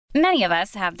Many of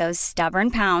us have those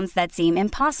stubborn pounds that seem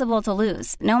impossible to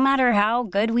lose, no matter how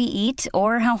good we eat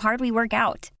or how hard we work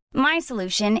out. My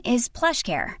solution is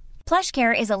PlushCare.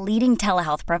 PlushCare is a leading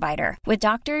telehealth provider with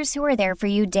doctors who are there for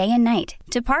you day and night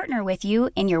to partner with you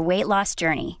in your weight loss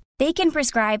journey. They can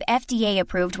prescribe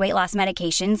FDA-approved weight loss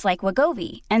medications like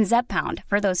Wegovy and Zepbound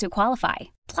for those who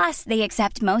qualify. Plus, they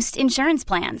accept most insurance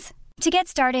plans. To get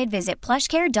started, visit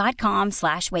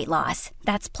plushcare.com/weightloss.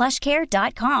 That's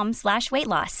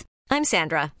plushcare.com/weightloss. I'm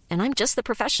Sandra, and I'm just the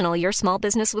professional your small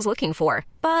business was looking for.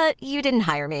 But you didn't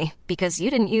hire me because you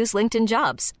didn't use LinkedIn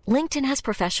Jobs. LinkedIn has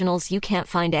professionals you can't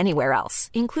find anywhere else,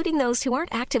 including those who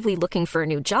aren't actively looking for a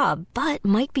new job, but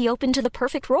might be open to the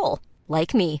perfect role,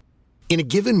 like me. In a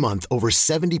given month, over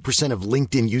 70% of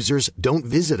LinkedIn users don't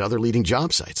visit other leading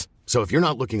job sites. So if you're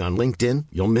not looking on LinkedIn,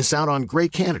 you'll miss out on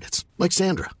great candidates like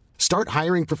Sandra. Start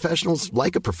hiring professionals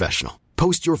like a professional.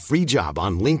 Post your free job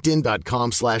on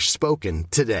linkedin.com/spoken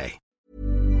today.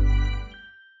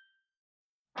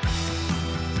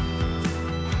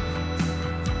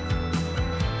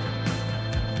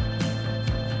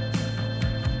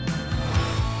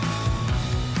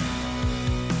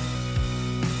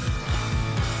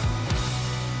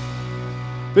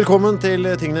 Velkommen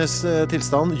til Tingenes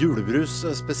tilstand, julebrus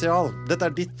spesial. Dette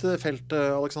ditt felt,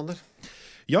 Alexander.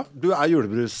 Ja. Du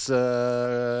julebrus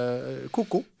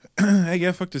koko.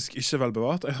 Jeg faktisk ikke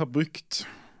velbevart. Jeg har brukt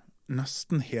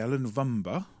nesten hele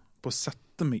november på å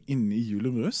sette meg inn i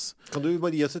julebrus. Kan du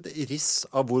bare gi oss et riss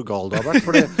av hvor gal du har vært?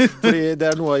 Fordi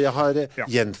det noe jeg har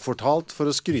gjenfortalt for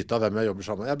å skryte av hvem jeg jobber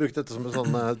sammen med. Jeg har brukt dette som en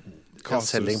sånn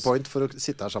selling point for å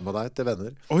sitte her sammen med deg til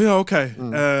venner. Ja, ok.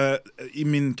 I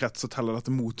min krets så teller dette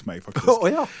mot meg, faktisk.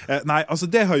 Ja. Nei, altså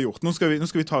det har jeg gjort. Nå skal vi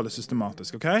ta det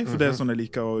systematisk, ok? For det sånn jeg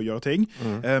liker å gjøre ting.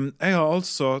 Jeg har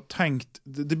altså tenkt,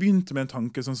 det begynte med en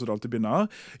tanke sånn som det alltid begynner.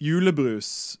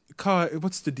 Julebrus,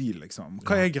 what's the deal, liksom?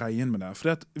 Hva greien med det?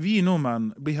 Fordi at vi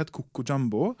nordmenn blir helt koko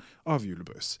jumbo av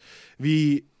julebrus.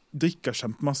 Vi drikker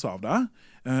kjempemasse av det,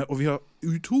 og vi har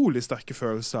utrolig sterke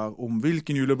følelser om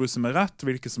hvilken julebrus som rett,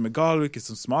 hvilken som gal, hvilken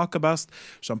som smaker best,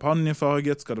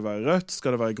 champagnefarget, skal det være rødt,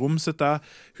 skal det være grumsete,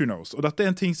 who knows. Og dette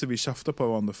en ting som vi kjefter på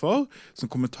hverandre for, som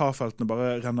kommentarfeltene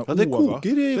bare renner over. Ja, det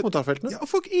koker i kommentarfeltene. Ja,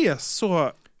 folk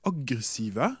så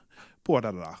aggressive på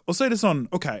det der. Og så det sånn,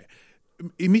 ok,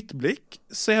 i mitt blikk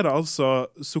så det altså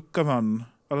sukkervann,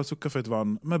 eller sukkerfritt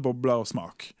vann, med bobler og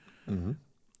smak.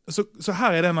 Så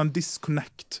her det en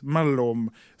disconnect mellom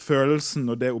følelsen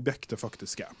og det objektet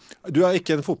faktisk Du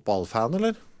ikke en fotballfan,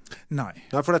 eller? Nei.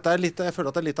 Ja, for dette litt, jeg føler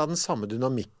at det litt av den samme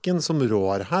dynamikken som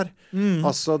rår her.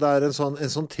 Altså det en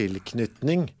sånn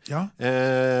tilknytning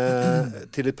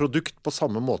til et produkt på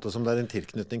samme måte som det en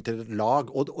tilknytning til et lag,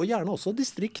 og gjerne også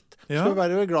distrikt. Du skal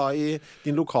være glad i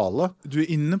din lokale. Du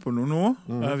inne på noe nå.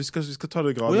 Vi skal ta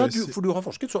det gradvis. For du har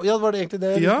forsket så. Ja, det var det egentlig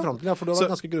det jeg gikk frem til, for du har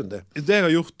vært ganske grundig. Det jeg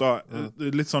har gjort da,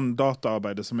 litt sånn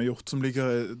dataarbeidet som jeg har gjort, som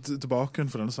ligger tilbake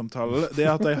for denne samtalen, det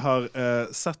at jeg har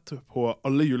sett på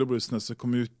alle julebrusene som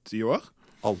kom ut i år.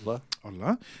 Alle.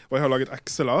 Og jeg har laget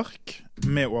Excel-ark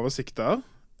med oversikter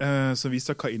som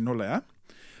viser hva innholdet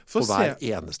For hver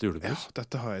eneste julebrus? Ja,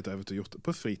 dette har jeg drevet og gjort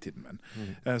på fritiden min,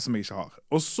 som jeg ikke har.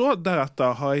 Og så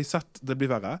deretter har jeg sett, det blir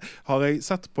verre, har jeg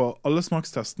sett på alle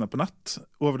smakstestene på nett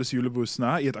over disse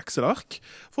julebrusene i et Excel-ark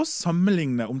for å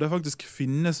sammenligne om det faktisk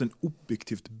finnes en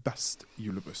objektivt best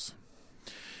julebrus.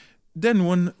 Det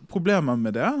noen problemer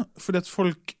med det, fordi at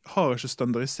folk har ikke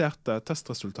standardiserte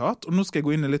testresultat, og nå skal jeg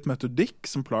gå inn i litt metodikk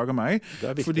som plager meg.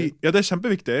 Det viktig. Fordi, det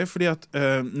kjempeviktig, fordi at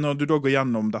når du da går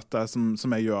gjennom dette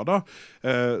som jeg gjør da,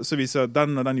 så viser at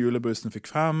den og den julebrusen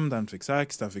fikk 5, den fikk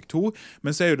 6, den fikk 2,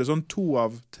 men så jo det sånn 2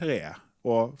 av 3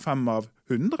 og 5 av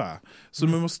 100. Så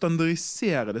vi må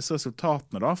standardisere disse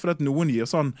resultatene da, for at noen gir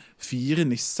sånn 4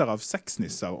 nisser av 6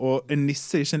 nisser, og en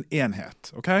nisse ikke en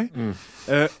enhet, ok?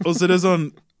 Og så det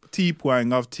sånn 10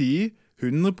 poeng av 10,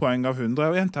 100 poeng av 100,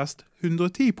 og en test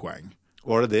 110 poeng.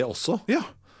 Var det også? Ja.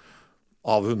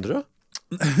 Av 100?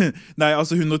 Nei,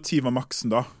 altså 110 var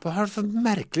maksen da. Hva det for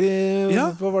merkelig...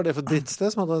 Ja. Hva var det for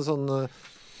drittsted som hadde en sånn...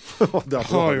 Jeg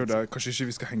har jo det, kanskje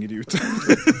ikke vi skal henge de ut. Jeg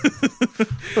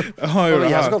har jo det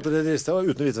her. Jeg kalte det drittsted,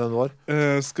 uten å vite hvem det var.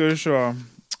 Skal vi se...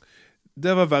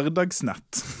 Det var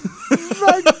hverdagsnett.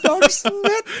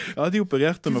 Hverdagsnett? Ja, de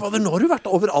opererte med... Nå har du vært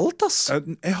overalt, ass.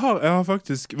 Jeg har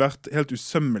faktisk vært helt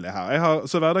usømmelig her.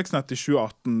 Så hverdagsnett i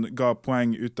 2018 ga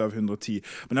poeng ut av 110.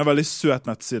 Men det veldig søt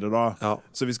nettside da,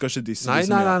 så vi skal ikke disse. Nei,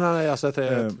 altså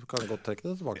jeg kan godt trekke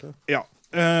det tilbake. Ja,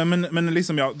 Men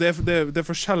liksom, ja, det er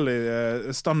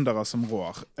forskjellige standarder som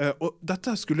rår. Og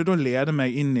dette skulle da lede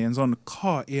meg inn i en sånn,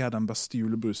 hva er den beste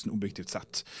julebrusen objektivt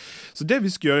sett? Så det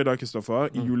vi skal gjøre i dag, Kristoffer,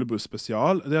 i julebrus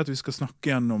spesial, det er at vi skal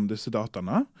snakke gjennom disse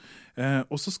dataene,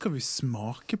 og så skal vi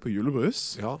smake på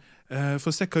julebrus. Ja.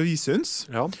 For å se hva vi syns.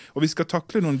 Ja. Og vi skal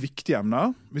takle noen viktige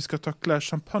emner. Vi skal takle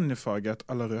champagnefarget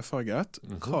eller rødfarget.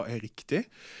 Hva er riktig?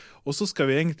 Og så skal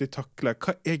vi egentlig takle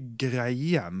hva er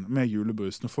greien med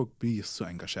julebrus når folk blir så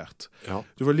engasjert. Ja.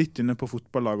 Du var litt inne på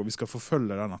fotballag, og vi skal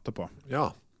forfølge den etterpå. Ja.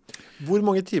 Hvor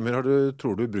mange timer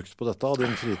tror du brukt på dette av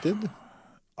din fritid?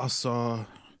 Altså...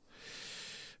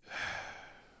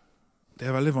 Det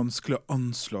er veldig vanskelig å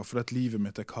anslå, for at livet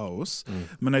mitt er kaos.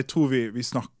 Men jeg tror vi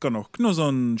snakker nok noe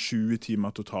sånn 20 timer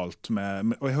totalt.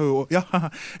 Og jeg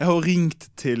har jo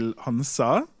ringt til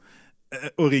Hansa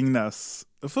og Ringnes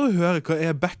for å høre hva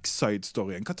er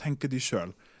backside-storyen. Hva tenker de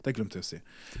selv? Det glemte jeg å si.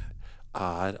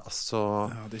 Altså...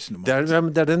 Ja,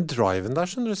 det er den driven der,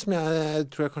 skjønner du, som jeg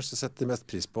tror jeg kanskje setter mest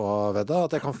pris på ved det.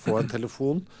 At jeg kan få en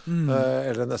telefon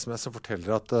eller en SMS som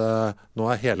forteller at nå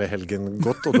er hele helgen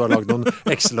gått, og du har lagd noen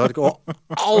Excel-ark, og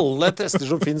alle tester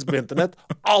som finnes på internett,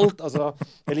 alt, altså,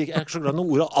 jeg er ikke så glad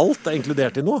når ordet alt er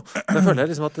inkludert i noe. Men jeg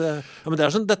føler liksom at men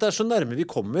dette er så nærme vi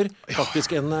kommer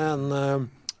faktisk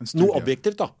noe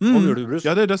objektivt da, om julebrus.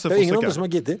 Ja, det er ingen andre som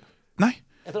har giddet. Nei.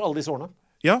 Etter alle disse årene.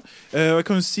 Ja, og jeg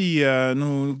kan jo si, nå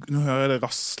hører jeg det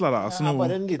rasler der. Ja,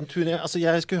 bare en liten tur.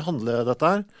 Jeg skulle handle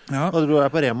dette her, og da dro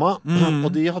jeg på Rema, og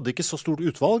de hadde ikke så stort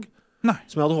utvalg som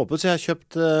jeg hadde håpet, så jeg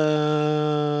kjøpte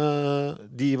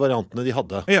de variantene de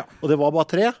hadde. Ja. Og det var bare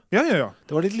 3. Ja.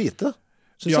 Det var litt lite,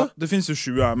 synes jeg. Det finnes jo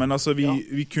 20, men altså,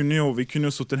 vi kunne jo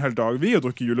suttet en hel dag vi og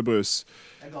drukket julebrus.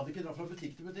 Jeg gadd ikke dra fra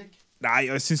butikk til butikk. Nei,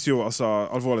 jeg synes jo, altså,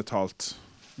 alvorlig talt.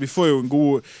 Vi får jo en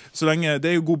god, så lenge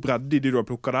det er jo god bredde i de du har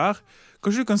plukket der.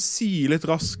 Kanskje du kan si litt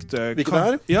raskt og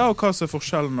hva som er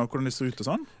forskjellen og hvordan de ser ut og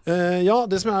sånn? Ja,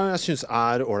 det som jeg synes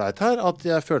er ordentlig her, at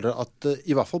jeg føler at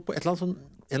i hvert fall på en eller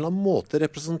annen måte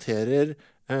representerer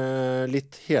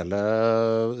litt hele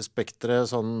spektret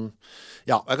sånn,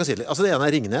 ja, jeg kan si det litt. Altså det ene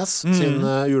er Ringnes sin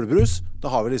julebrus. Da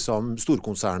har vi liksom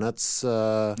storkonsernets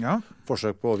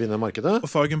forsøk på å vinne markedet. Og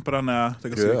fargen på den er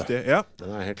ganske viktig. Ja.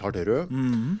 Den er helt klart rød.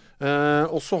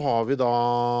 Og så har vi da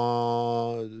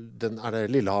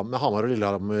Hamar og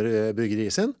Lillehammer bryggeri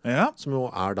sin, som jo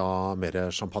er da mer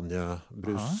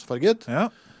champagnebrusfarget.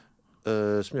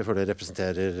 Som jeg føler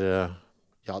representerer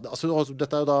dette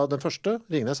er jo da den første.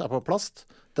 Ringnes er på plast.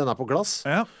 Den er på glass.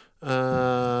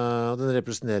 Den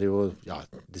representerer jo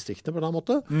distriktene på en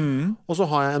måte. Og så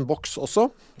har jeg en boks også,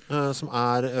 som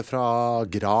er fra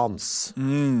Grans.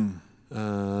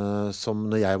 Som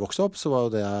når jeg vokste opp, så var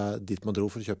jo det dit man dro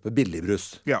for å kjøpe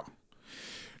billigbrus. Ja,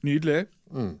 nydelig.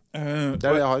 Det er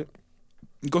det jeg har.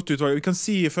 Godt utvalg. Vi kan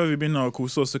si, før vi begynner å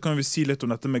kose oss, så kan vi si litt om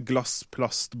dette med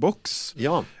glass-plast-boks.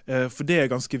 Ja. For det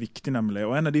er ganske viktig nemlig.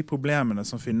 Og en av de problemene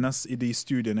som finnes i de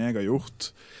studiene jeg har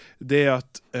gjort, det er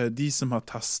at de som har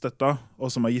testet da, og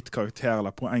som har gitt karakter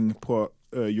eller poeng på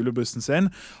julebrusen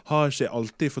sin, har ikke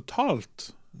alltid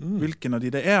fortalt hvilken av de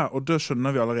det er, og da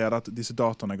skjønner vi allerede at disse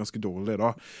dataene er ganske dårlige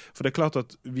da. For det er klart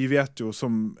at vi vet jo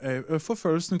jeg får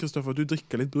følelsen, Kristoffer, at du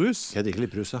drikker litt brus. Jeg drikker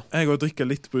litt brus, ja. Jeg også drikker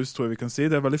litt brus, tror jeg vi kan si.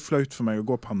 Det er veldig flaut for meg å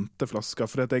gå og pante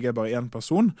flasker, fordi at jeg er bare en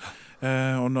person.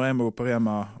 Og når jeg må gå på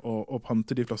Rema og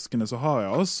pante de flaskene, så har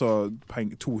jeg altså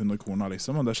 200 kroner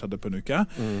liksom, og det skjedde på en uke.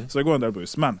 Så det går en del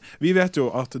brus. Men vi vet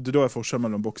jo at det da er forskjell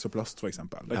mellom boks og plast, for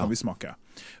eksempel. Det kan vi smake.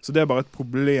 Så det er bare et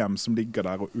problem som ligger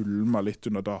der og ulmer litt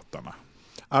under dataene.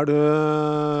 Er du,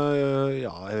 jeg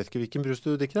vet ikke hvilken brus du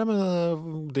drikker, men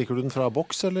drikker du den fra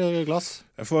boks eller glass?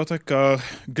 Jeg foretrekker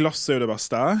glass er jo det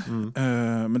beste,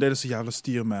 men det er det så jævla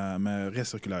styr med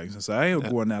resirkulering, synes jeg, å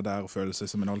gå ned der og føle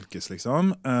seg som en alkis,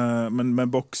 liksom.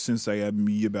 Men boks synes jeg er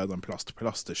mye bedre enn plast.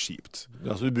 Plast er kjipt.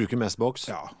 Ja, så du bruker mest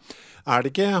boks? Ja. Er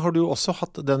det ikke, har du også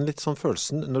hatt den litt sånn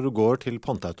følelsen når du går til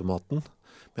panteautomaten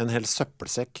med en hel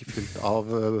søppelsekk fylt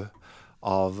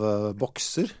av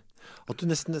bokser? At du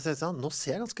nesten sier sånn, nå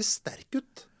ser jeg ganske sterk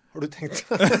ut, har du tenkt?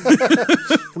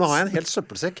 For nå har jeg en helt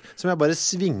søppelsekk som jeg bare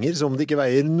svinger som det ikke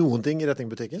veier noen ting i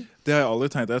retningbutikken. Det har jeg aldri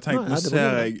tenkt. Jeg har tenkt, nå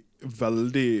ser jeg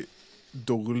veldig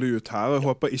dårlig ut her. Jeg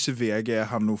håper ikke VG er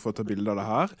her nå for å ta bilder av det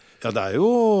her. Ja, det er jo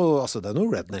det er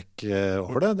noe redneck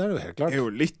over det er jo helt klart. Det er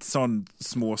jo litt sånn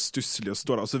småstusselig å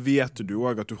stå der. Og så vet du jo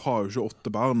også at du har jo ikke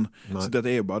 8 barn, så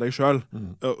dette er jo bare deg selv.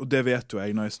 Og det vet jo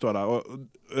jeg når jeg står der.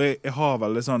 Og jeg har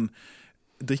veldig sånn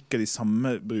drikker de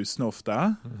samme brusene ofte.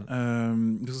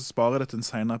 Vi skal spare det til en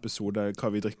senere episode hva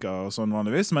vi drikker og sånn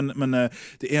vanligvis, men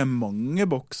det er mange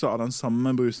bokser av den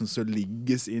samme brusen som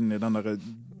ligges inn i den der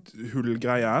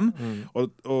hullgreien,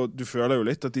 og du føler jo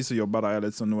litt at de som jobber der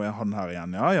litt sånn, nå han her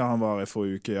igjen, ja, han var i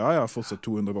forrige uke, ja, jeg har fortsatt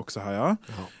 200 bokser her,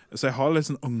 ja. Så jeg har litt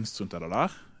sånn angst rundt det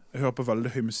der. Jeg hører på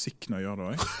veldig høy musikk når jeg gjør det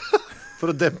også. For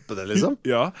å dempe det, liksom?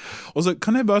 Ja, og så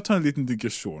kan jeg bare ta en liten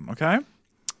digresjon, ok?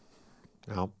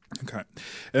 Ja. Ok.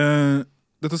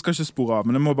 Dette skal ikke spore av,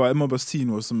 men jeg må bare si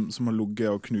noe som har ligget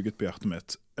og knuget på hjertet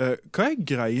mitt. Hva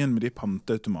greien med de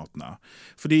panteautomatene?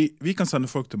 Fordi vi kan sende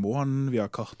folk til månen, vi har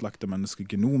kartlagt det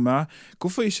menneskelige genomet.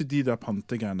 Hvorfor er ikke de der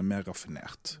pantegreiene mer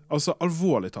raffinert? Altså,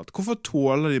 alvorlig talt, hvorfor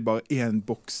tåler de bare en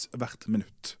boks hvert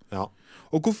minutt? Ja.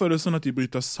 Og hvorfor er det sånn at de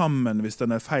bryter sammen hvis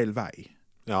den er feil vei?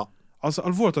 Ja. Altså,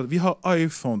 alvorlig talt, vi har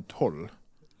iPhone 12.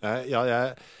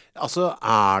 Altså,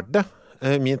 er det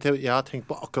min teori? Jeg har tenkt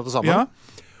på akkurat det samme. Ja.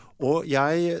 Og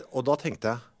da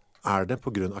tenkte jeg, er det på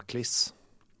grunn av kliss?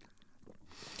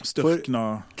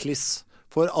 Størkna. Kliss.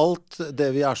 For alt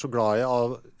det vi er så glad i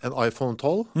av en iPhone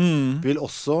 12 vil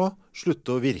også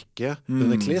slutte å virke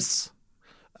under kliss.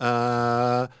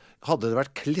 Hadde det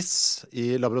vært kliss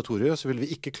i laboratoriet, så ville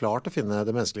vi ikke klart å finne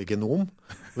det menneskelige genom.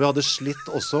 Vi hadde slitt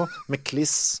også med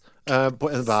kliss på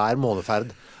enhver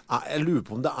måneferd. Jeg lurer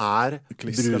på om det er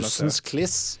brusens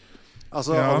kliss.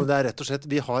 Altså, om det er rett og slett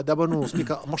det er bare noen som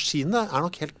ikke maskinene er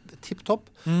nok helt tipp-topp,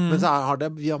 men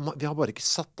vi har bare ikke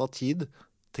satt av tid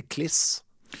til kliss.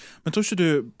 Men tror ikke du,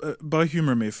 bare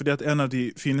humor me, fordi at en av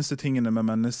de fineste tingene med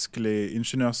menneskelig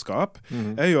ingeniørskap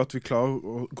er jo at vi klarer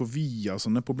å gå via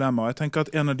sånne problemer. Jeg tenker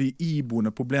at en av de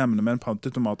iboende problemene med en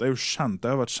panteautomat er jo kjent.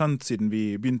 Det har vært kjent siden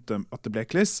vi begynte at det ble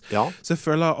kliss. Ja. Så jeg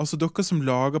føler, altså dere som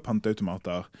lager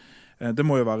panteautomater, det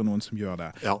må jo være noen som gjør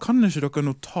det. Ja. Kan ikke dere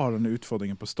nå ta denne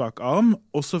utfordringen på stak arm,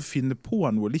 og så finne på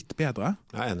noe litt bedre?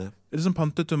 Jeg er enig. Er det sånn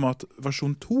panteautomat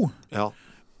versjon 2? Ja.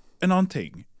 En annen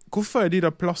ting. Hvorfor er de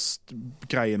der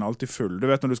plastgreiene alltid full? Du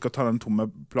vet når du skal ta den tomme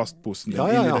plastposen inn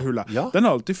i det hullet. Ja. Den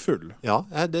er alltid full. Ja,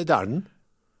 det er den.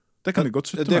 Det kan de godt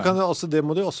slutte med. Det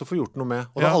må de også få gjort noe med.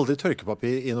 Og det er aldri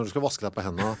tørkepapir i når du skal vaske deg på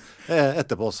hendene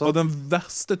etterpå også. Og den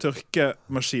verste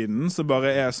tørkemaskinen som bare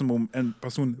er som om en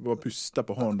person bare puster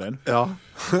på hånden din.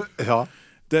 Ja.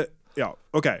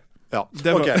 Ok. Ja,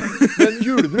 Men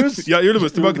julebrus? Ja,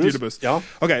 julebrus. Tilbake til julebrus. Ja.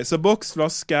 Ok, så boks,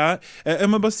 flaske.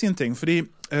 Jeg må bare si en ting, fordi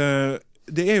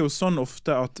det er jo sånn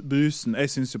ofte at brusen, jeg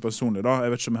synes jo personlig da,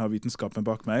 jeg vet ikke om jeg har vitenskapen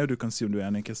bak meg, og du kan si om du er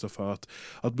enig, Kristoffer,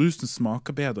 at brusen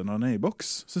smaker bedre når den er i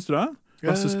boks. Synes du det?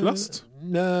 Versus plast?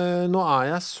 Nå er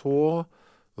jeg så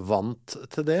vant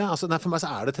til det. Altså, for meg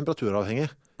så er det temperaturavhengig,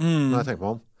 når jeg tenker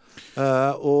meg om.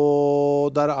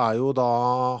 Og der er jo da,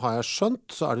 har jeg skjønt,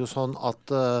 så er det jo sånn at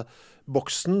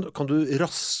boksen kan du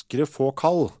raskere få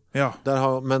kald. Ja.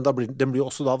 Men den blir jo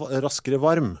også da raskere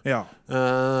varm. Ja.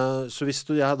 Så hvis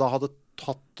jeg da hadde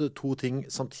tatt 2 ting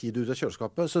samtidig ut av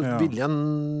kjøleskapet, så ville jeg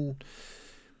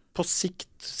på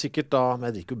sikt sikkert da, men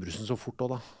jeg drikker jo brusen så fort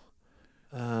også da.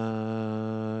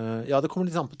 Det kommer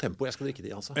litt an på tempo. Jeg skal drikke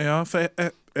de, altså. Ja, for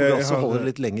jeg holder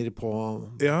litt lenger på.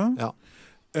 Ja.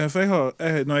 For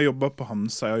når jeg jobber på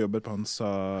Hansa, jeg har jobbet på Hansa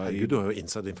Herregud, du har jo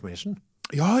inside information.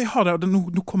 Ja, jeg har det.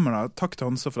 Nå kommer det. Takk til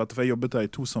Hansa for dette, for jeg jobbet der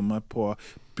i 2 sommer på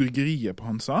bryggeriet på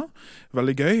Hansa.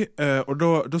 Veldig gøy. Og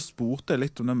da spurte jeg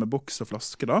litt om det med boks og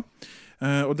flaske da.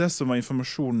 Og det som var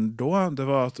informasjonen da, det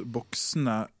var at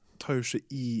boksene tar jo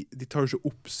ikke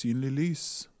opp synlig lys.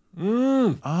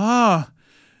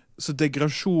 Så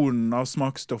degrasjonen av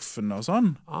smaksstoffene og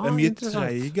sånn er mye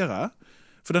treigere.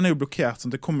 For den er jo blokkert, sånn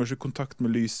at det kommer ikke i kontakt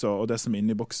med lyset og det som er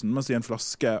inne i boksen. Mens i en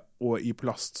flaske og i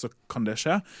plast så kan det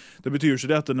skje. Det betyr jo ikke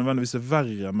det at det nødvendigvis er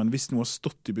verre, men hvis noe har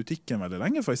stått i butikken veldig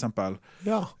lenge, for eksempel.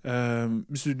 Ja.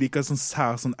 Hvis du liker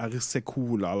sånn RC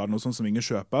Cola eller noe sånt som ingen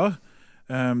kjøper,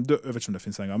 jeg vet ikke om det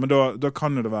finnes en gang, men da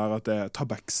kan det være at det er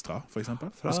Tabextra, for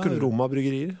eksempel. Fra Roma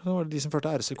bryggerier, det var de som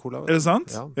førte RC Cola. Er det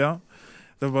sant? Ja.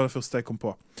 Det var bare det første jeg kom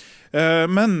på.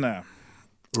 Men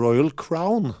Royal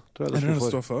Crown, tror jeg det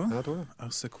står for. Ja, jeg tror det.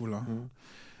 RC Cola.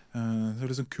 Det er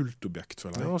litt sånn kultobjekt,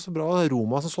 føler jeg. Det var så bra.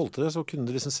 Roma som solgte det, så kunne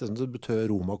det liksom se som det betød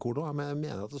Roma-Cola. Men jeg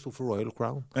mener at det stod for Royal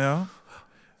Crown. Ja.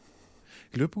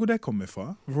 Jeg lurer på hvor det kom ifra.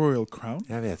 Royal Crown?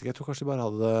 Jeg vet ikke. Jeg tror kanskje de bare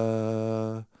hadde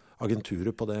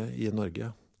agenturer på det i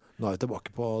Norge. Nå er vi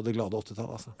tilbake på det glade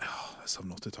 80-tallet, altså. Ja, det er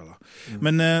samme 80-tallet.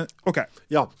 Men, ok.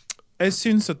 Ja. Jeg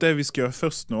synes at det vi skal gjøre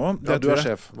først nå... Ja, du er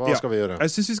sjef. Hva skal vi gjøre?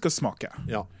 Jeg synes vi skal smake.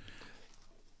 Ja.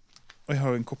 Og jeg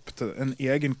har en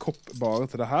egen kopp bare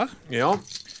til det her. Ja,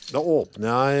 da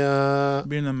åpner jeg...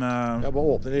 Begynner med... Jeg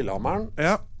bare åpner Lillehammeren.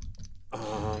 Ja.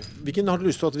 Hvilken har du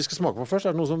lyst til at vi skal smake på først?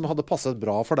 Er det noe som hadde passet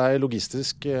bra for deg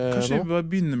logistisk Kanskje vi bare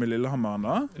begynner med Lillehammeren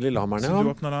da? Lillehammeren, ja. Så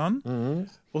du åpner den.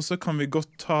 Og så kan vi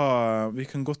godt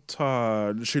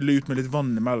skylle ut med litt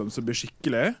vann imellom så det blir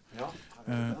skikkelig. Ja.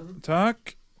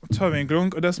 Takk. tar vi en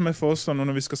klunk, og det som jeg foreslår nå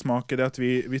når vi skal smake, det er at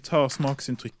vi tar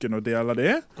smaksinntrykket og deler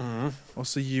det, og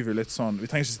så gir vi litt sånn, vi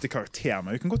trenger ikke sitte karakter,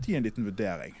 men vi kan godt gi en liten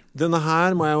vurdering. Denne her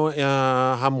må jeg jo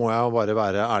bare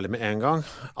være ærlig med en gang,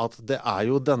 at det er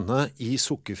jo denne i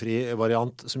sukkerfri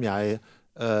variant som jeg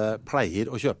pleier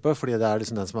å kjøpe, fordi det er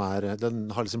liksom den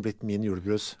har liksom blitt min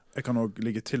julebrus. Jeg kan også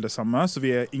ligge til det samme, så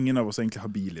vi ingen av oss egentlig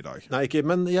habil i dag. Nei, ikke,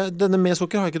 men denne med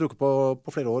sukker har jeg ikke drukket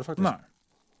på flere år, faktisk. Nei.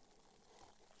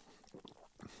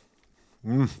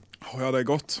 Ja, det er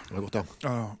godt. Det er godt, ja.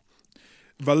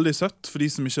 Veldig søtt for de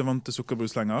som ikke er vant til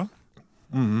sukkerbrus lenger.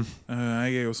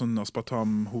 Jeg er jo sånn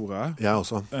aspartam-hore. Jeg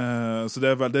også. Så det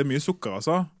er mye sukker,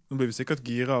 altså. Nå blir vi sikkert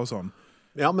gira og sånn.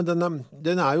 Ja, men den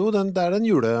er jo det er den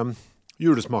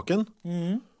julesmaken.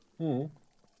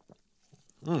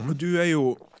 Du er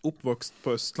jo oppvokst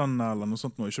på Østlandet eller noe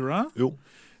sånt nå, ikke du det? Jo.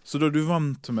 Så da er du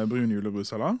vant med brun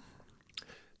julebrus, eller?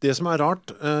 Det som er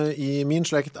rart i min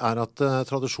slekt er at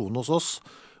tradisjonen hos oss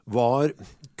var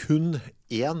kun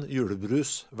 1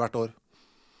 julebrus hvert år.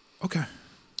 Ok.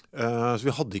 Så vi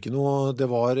hadde ikke noe,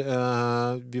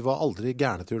 vi var aldri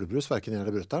gærne til julebrus, hverken jeg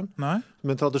eller brøtteren. Nei.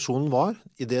 Men tradisjonen var,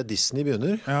 i det Disney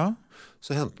begynner,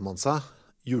 så henter man seg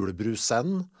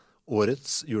julebrusen,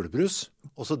 årets julebrus,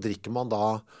 og så drikker man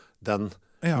da den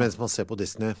mens man ser på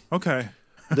Disney. Ok.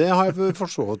 Det har jeg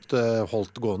forstått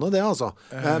holdt gående, det altså.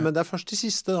 Men det er først de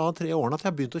siste 3 årene at jeg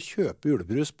har begynt å kjøpe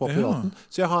julebrus på privaten.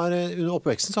 Så under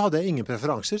oppveksten så hadde jeg ingen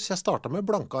preferanser, så jeg startet med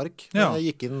blanke ark når jeg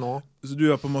gikk inn nå. Så du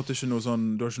er på en måte ikke noe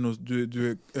sånn, du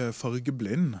er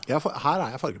fargeblind? Ja, her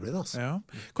er jeg fargeblind, altså. Ja.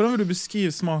 Hvordan vil du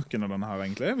beskrive smaken av denne her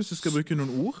egentlig, hvis du skal bruke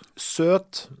noen ord?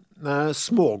 Søt,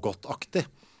 smågodtaktig.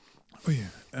 Oi,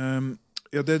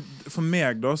 for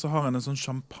meg da så har den en sånn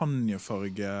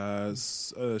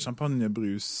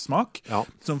champagnebrus-smak. Ja.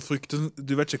 Sånn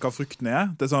du vet ikke hva frukten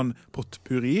er. Det er sånn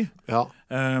potpurri. Ja.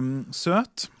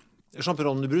 Søt.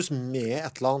 Champagnebrus med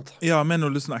et eller annet. Ja, med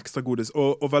noe litt sånn ekstra godis.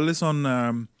 Og veldig sånn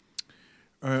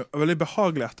veldig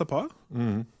behagelig etterpå.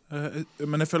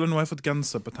 Men jeg føler nå har jeg fått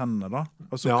genser på tennene da.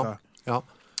 Av sukkeret. Ja.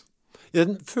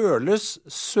 Den føles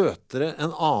søtere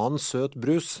enn annen søt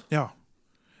brus. Ja.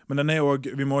 Men den er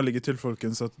også, vi må ligge til,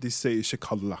 folkens, at disse er ikke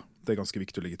kalde. Det er ganske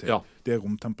viktig å ligge til. Ja. Det er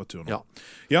romtemperatur nå.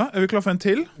 Ja, er vi klar for en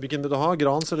til? Hvilken vil du ha?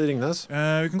 Grans eller Ringnes?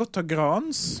 Vi kan godt ta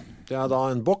Grans. Det er da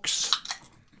en boks.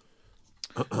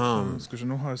 Skal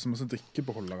ikke, nå har jeg så masse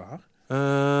drikkebeholdere her.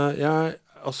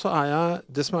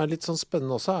 Det som er litt sånn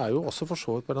spennende også, er jo også for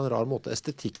så vidt på en rar måte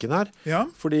estetikken her. Ja.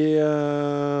 Fordi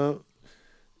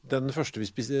den første vi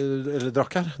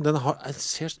drakk her, den har en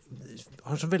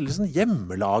sånn veldig sånn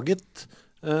hjemmelaget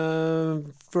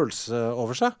følelse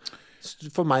over seg.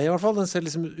 For meg i hvert fall, den ser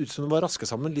liksom ut som den var rasket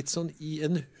sammen litt sånn i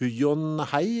en hui og en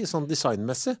hei, sånn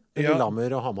designmessig.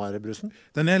 Lillehammer og Hamar-brusen.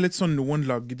 Den er litt sånn noen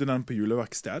lagde den på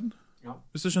juleverksted. Ja.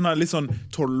 Hvis du skjønner, litt sånn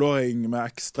 12-åring med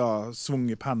ekstra svung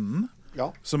i pennen. Ja.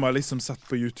 Som har liksom sett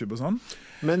på YouTube og sånn.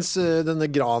 Mens denne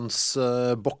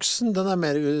Grans-boksen, den er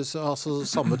mer altså,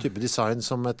 samme type design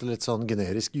som et litt sånn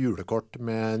generisk julekort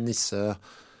med nisse,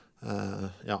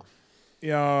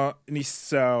 Ja,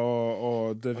 nisse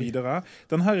og det videre.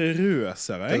 Den her er rød,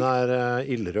 ser jeg. Den er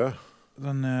ildrød.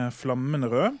 Den er flammende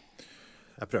rød.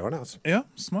 Jeg prøver den, altså. Ja,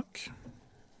 smak.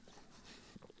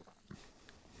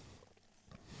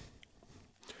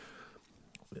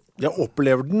 Jeg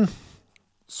opplever den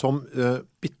som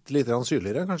bitte litt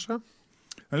syrligere, kanskje.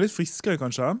 Den er litt friskere,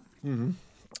 kanskje.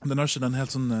 Den er ikke den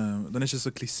helt sånn, den er ikke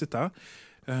så klissete.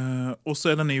 Og så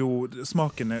er den jo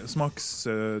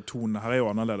smakstonen her er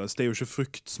jo annerledes. Det er jo ikke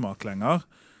fruktsmak lenger.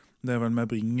 Det er vel mer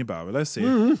bringebær, vil jeg si.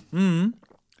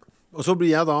 Og så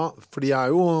blir jeg da, fordi jeg er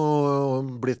jo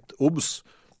blitt obs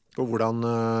på hvordan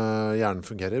hjernen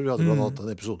fungerer. Vi hadde blant annet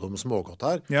en episode om smågodt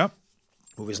her,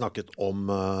 hvor vi snakket om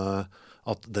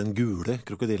at den gule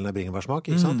krokodillen er bringebærsmak,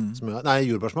 ikke sant?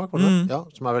 Jordbærsmak, var det? Ja,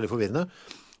 som er veldig forvirrende.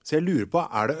 Så jeg lurer på,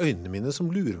 er det øynene mine som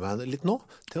lurer meg litt nå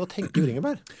til å tenke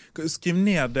bringebær? Skriv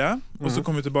ned det, og så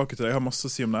kommer vi tilbake til det. Jeg har masse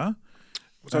å si om det.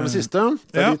 Så er det siste.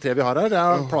 Det er de 3 vi har her. Det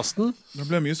er plasten. Det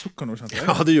ble mye sukker nå, kjente jeg.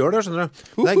 Ja, det gjør det, skjønner du.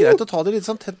 Det er greit å ta det litt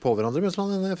sånn tett på hverandre, mens man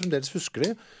fremdeles husker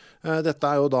de. Dette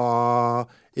er jo da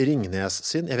Ringnes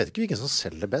sin. Jeg vet ikke hvilken som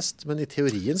selger best, men i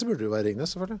teorien så burde det jo være Ringnes,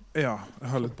 selvfølgelig. Ja, jeg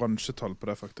har litt bransjetall på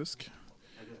det, faktisk.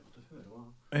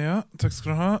 Ja, takk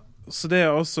skal du ha. Så det er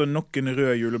altså nok en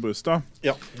rød julebrus da.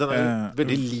 Ja, den er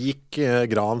veldig lik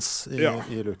Grans i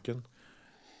looken.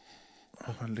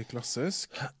 Veldig klassisk.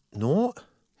 Nå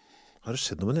har det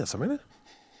skjedd noe med nesa mi, eller?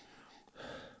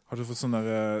 Har du fått sånn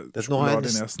der sjokolade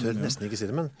i nesen? Jeg tør nesten ikke si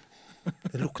det, men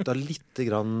det lukta litt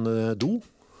grann do.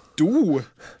 Do?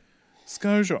 Skal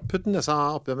du se. Putt nesa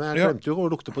oppi, men jeg glemte jo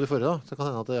å lukte på de forrige da. Så kan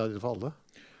det hende at det er litt for alle.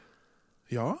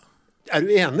 Ja. Er du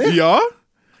enig? Ja.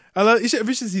 Eller, jeg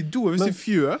vil ikke si do, jeg vil si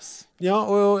fjøs. Ja,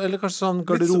 eller kanskje sånn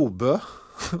garderobe.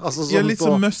 Altså sånn ja, litt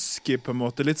sånn musky på en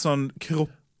måte. Litt sånn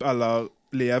kropp eller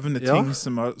levende ting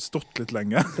som har stått litt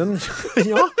lenge.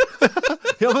 Ja.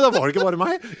 Ja, men da var det ikke bare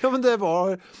meg. Ja, men det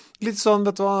var litt sånn,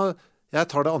 vet du hva... Jeg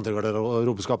tar det andre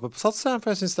garderobeskapet på sats, for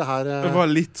jeg synes det her... Det var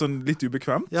litt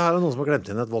ubekvemt? Ja, her er noen som har glemt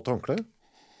inn et vått håndkle.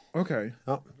 Ok.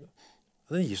 Ja.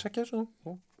 Den gir seg ikke, sånn.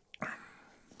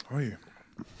 Oi.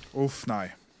 Uff, nei.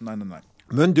 Nei.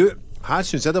 Men du, her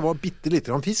synes jeg det var bitte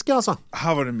litt fisk, altså.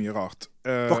 Her var det mye rart.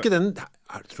 Var ikke den...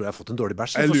 Jeg tror jeg har fått en dårlig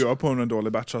batch. Jeg lurer på om det er en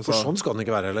dårlig batch, altså. For sånn skal den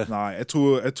ikke være, eller? Nei, jeg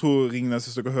tror Ringnes,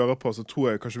 hvis dere hører på, så tror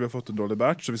jeg kanskje vi har fått en dårlig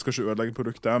batch, så vi skal ikke ødelegge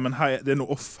produktet, men hei, det er noe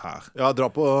off her. Ja,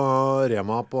 dra på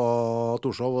Rema på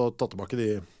Torshov og ta tilbake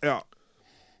de... Ja.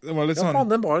 Det var litt sånn... Ja, faen,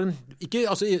 den var...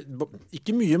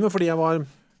 Ikke mye, men fordi jeg var...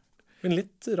 Men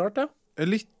litt rart, ja.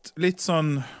 Litt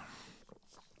sånn...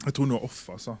 Jeg tror noe off,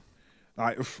 altså.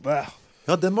 Nei, uff.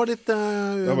 Ja, den var litt...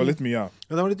 Det var litt mye.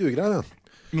 Ja, den var litt ugrei, den.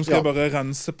 Nå skal jeg bare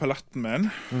rense paletten min,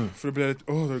 for det blir litt...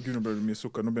 Gud, nå ble det mye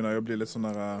sukker. Nå begynner jeg å bli litt sånn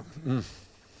der...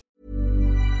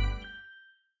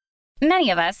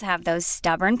 Many of us have those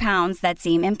stubborn pounds that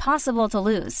seem impossible to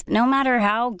lose, no matter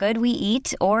how good we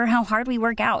eat or how hard we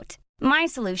work out. My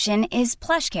solution is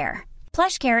PlushCare.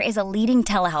 PlushCare is a leading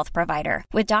telehealth provider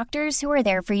with doctors who are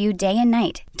there for you day and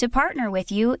night to partner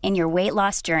with you in your weight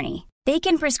loss journey. They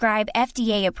can prescribe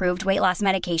FDA-approved weight loss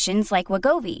medications like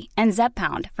Wegovy and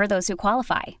Zepbound for those who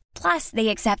qualify. Plus, they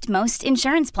accept most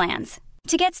insurance plans.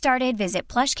 To get started, visit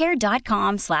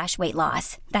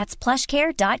plushcare.com/weightloss. That's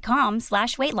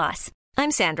plushcare.com/weightloss.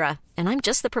 I'm Sandra, and I'm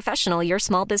just the professional your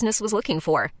small business was looking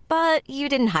for. But you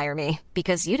didn't hire me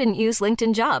because you didn't use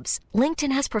LinkedIn Jobs.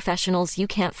 LinkedIn has professionals you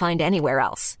can't find anywhere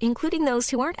else, including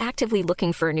those who aren't actively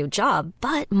looking for a new job,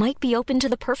 but might be open to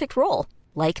the perfect role,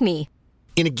 like me.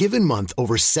 In a given month,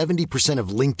 over 70% of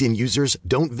LinkedIn users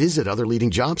don't visit other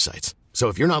leading job sites. So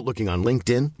if you're not looking on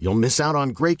LinkedIn, you'll miss out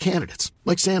on great candidates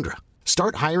like Sandra.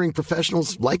 Start hiring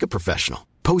professionals like a professional.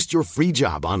 Post your free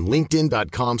job on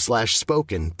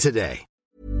linkedin.com/spoken today.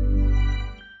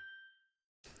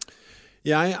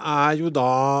 Jeg jo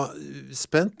da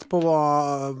spent på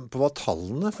hva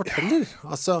tallene forteller.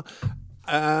 Altså,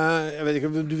 jeg vet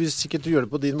ikke, du vil sikkert gjøre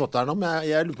det på din måte her nå, men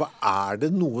jeg lurer på,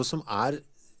 det noe som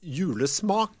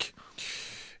julesmak?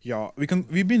 Ja,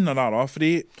 vi begynner der da,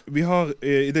 fordi vi har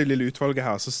i det lille utvalget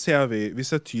her, så ser vi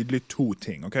ser tydelig to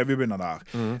ting, ok? Vi begynner der.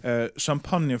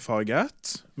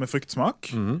 Champagnefarget med fruktsmak,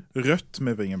 rødt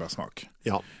med bringebærsmak.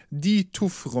 Ja. De to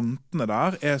frontene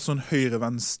der sånn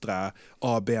høyre-venstre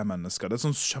A-B-mennesker. Det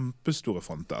sånn kjempestore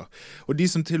fronter. Og de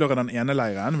som tilhører den ene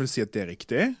leiren vil si at det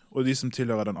riktig, og de som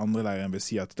tilhører den andre leiren vil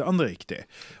si at det andre riktig.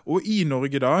 Og i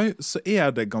Norge da, så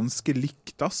det ganske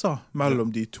likt altså, mellom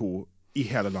de to i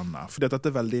hele landet, fordi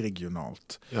dette veldig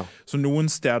regionalt. Ja. Så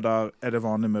noen steder det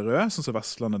vanlig med rød, sånn som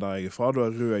Vestlandet der jeg fra, da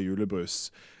rød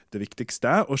julebrus det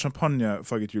viktigste, og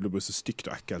champagnefarget julebrus stygt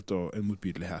og ekkelt og en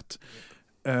motbydelighet.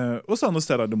 Og så andre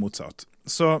steder det motsatt.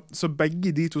 Så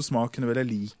begge de to smakene vil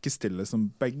jeg likestille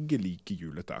som begge like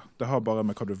julete. Det har bare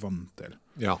med hva du er vant til.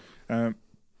 Ja.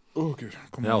 Gud.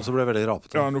 Jeg også ble veldig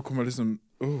rapete. Ja, nå kommer liksom...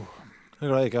 Jeg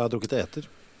glad jeg ikke har drukket eter.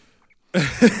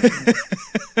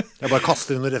 Jeg bare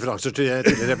kaster inn noen referanser til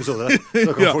tidligere episoder.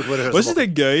 Så kan folk bare høre. Var ikke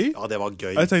det gøy? Ja, det var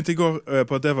gøy. Jeg tenkte i går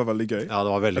på at det var veldig gøy. Ja,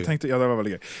 det var veldig gøy. Ja, det var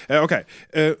veldig gøy. Ok,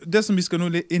 det som vi skal nå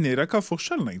inn i det, hva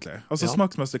forskjellen egentlig? Altså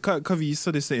smaksmessig, hva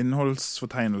viser disse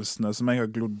innholdsfortegnelsene som jeg har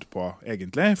glodd på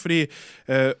egentlig? Fordi,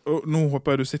 og nå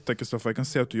håper jeg du sitter, Kristoffer, jeg kan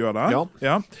se at du gjør det.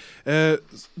 Ja.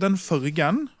 Den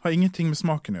fargen har ingenting med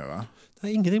smaken å gjøre. Det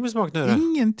har ingenting med smaken å gjøre.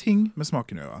 Ingenting med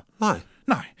smaken å gjøre.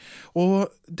 Nei, og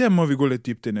det må vi gå litt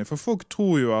dypt inn i, for folk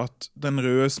tror jo at den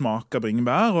røde smaker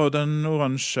bringebær, og den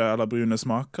oransje eller brune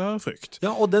smaker frukt.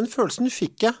 Ja, og den følelsen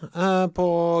fikk jeg på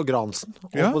Gransen,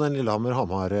 og på den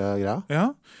Lillehammer-Hamar-greia.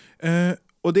 Ja,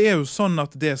 og det jo sånn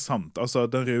at det sant,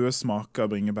 altså den røde smaker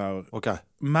bringebær,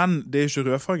 men det ikke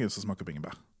rødfargen som smaker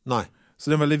bringebær. Nei. Så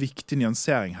det en veldig viktig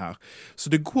nyansering her. Så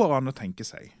det går an å tenke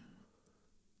seg.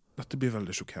 Dette blir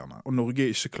veldig sjokkerende, og Norge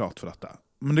ikke klart for dette.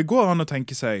 Men det går an å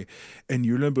tenke seg en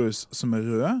julebrus som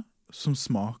rød, som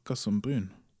smaker som brun.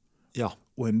 Ja.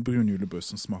 Og en brun julebrus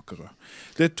som smaker rød.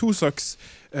 Det to slags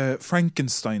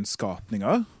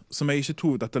Frankenstein-skapninger som jeg ikke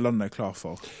tror dette landet klar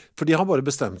for. For de har bare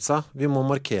bestemt seg. Vi må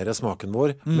markere smaken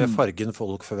vår med fargen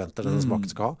folk forventer denne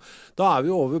smaken skal ha. Da vi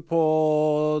over på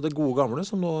det gode gamle,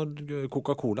 som nå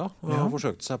Coca-Cola har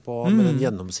forsøkt seg på med den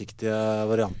gjennomsiktige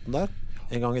varianten der,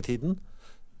 en gang i tiden.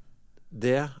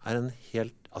 Det er en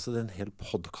helt Altså, det er en hel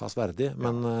podcast verdig,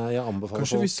 men jeg anbefaler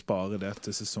Kanskje vi sparer det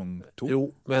til sesong 2? Jo,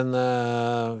 men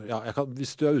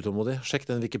hvis du er utålmodig, sjekk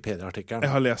den Wikipedia-artikkelen.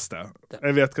 Jeg har lest det.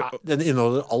 Jeg vet hva... Den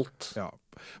inneholder alt. Ja.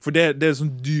 For det er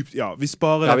sånn dypt... Ja, vi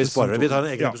sparer det. Ja, vi sparer det. Vi tar en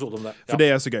egen episode om det. For det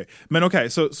er så gøy. Men ok,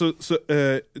 så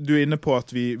du er inne på at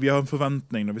vi har en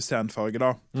forventning når vi ser en farge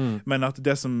da. Men at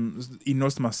det som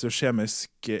innholdsmessig og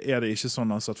kjemisk er det ikke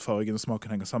sånn altså at fargen og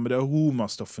smaken henger sammen. Det er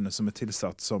aromastoffene som er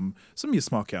tilsatt som gir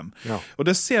smaken. Ja. Og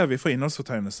det ser vi fra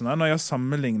innholdsfortegnelsene når jeg har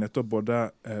sammenlignet da både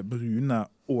brune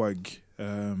og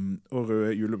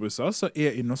røde julebruser, så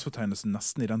er innholdsfortegnelsen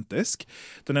nesten identisk.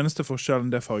 Den eneste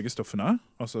forskjellen det er fargestoffene,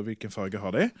 altså hvilken farge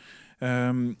har de.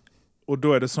 Og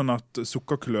da er det sånn at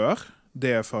sukkerkulør,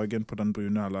 det er fargen på den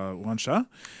brune eller oransje.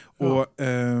 Og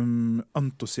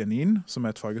antocyanin, som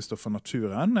er et fargestoff av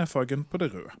naturen, er fargen på det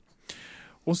røde.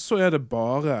 Og så er det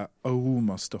bare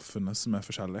aromastoffene som er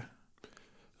forskjellige.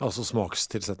 Altså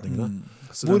smakstilsetningene.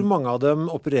 Hvor mange av dem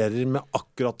opererer med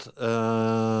akkurat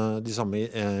de samme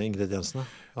ingrediensene?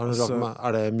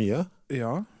 Er det mye?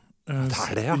 Ja. Det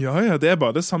er det, ja. Ja, det er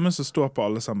bare det samme som står på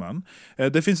alle sammen.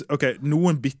 Det finnes,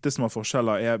 noen bittesmå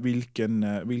forskjeller er hvilken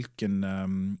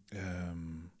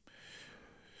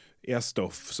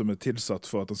E-stoff som er tilsatt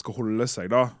for at den skal holde seg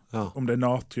da. Ja. Om det er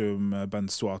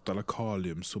natriumbenzoat eller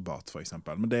kaliumsorbat for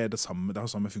eksempel. Men det er det samme, det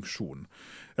har samme funksjon.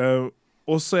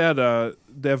 Og så er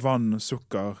det vann,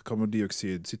 sukker,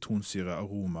 karbondioksid, sitronsyre,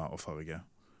 aroma og farge.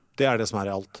 Det er det som er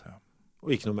i alt. Ja.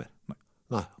 Og ikke noe mer.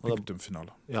 Nei.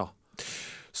 Punktumfinale. Ja.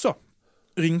 Så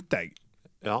ringte jeg.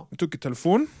 Ja. Jeg tok en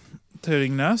telefon til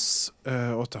Ringnes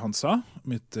og til Hansa,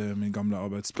 min gamle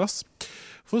arbeidsplass,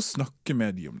 for å snakke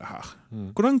med de om det her.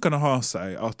 Hvordan kan det ha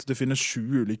seg at det finnes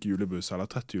 20 ulike julebusser, eller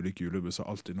 30 ulike julebusser,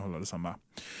 og alt inneholder det samme?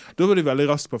 Da var de veldig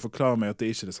raskt på å forklare meg at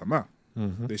det ikke er det samme.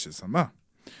 Det er ikke det samme.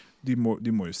 De må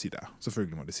jo si det.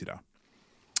 Selvfølgelig må de si det.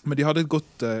 Men de hadde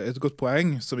et godt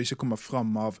poeng som ikke kommer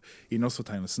fram av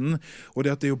innholdsfortegnelsen, og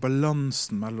det at det er jo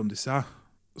balansen mellom disse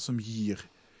som gir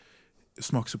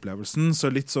smaksopplevelsen, så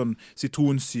litt sånn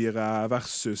sitronsyre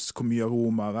versus hvor mye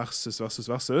aroma versus.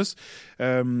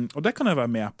 Og det kan jeg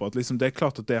være med på, at liksom, det er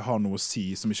klart at det har noe å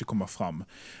si som ikke kommer fram.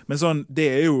 Men sånn, det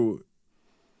er jo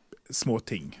små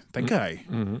ting, tenker jeg.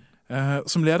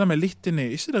 Som leder meg litt inn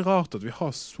i, ikke det rart at vi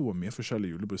har så mye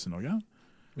forskjellige julebrus i Norge?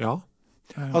 Ja.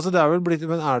 Altså det er vel blitt,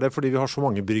 men er det fordi vi har så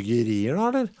mange bryggerier da,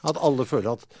 eller? At alle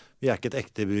føler at vi er ikke et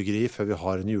ekte bryggeri før vi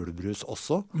har en julebrus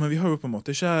også? Men vi har jo på en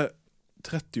måte ikke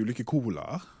 30 ulike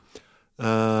colaer.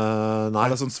 Nei.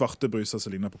 Eller sånn svarte bruser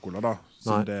som ligner på cola da,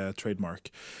 som det er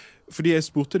trademark. Fordi jeg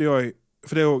spurte de også,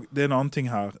 for det er en annen ting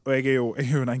her, og jeg er jo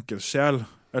en enkel sjel.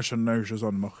 Jeg skjønner jo ikke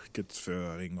sånn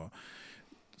markedsføring og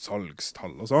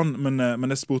salgstall og sånn, men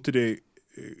jeg spurte de,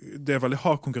 det er veldig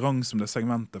hard konkurranse om det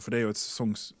segmentet, for det er jo et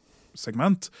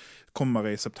sesongsegment, kommer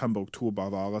i september,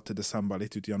 oktober, varer til desember,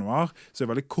 litt ut i januar, så det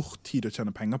er veldig kort tid å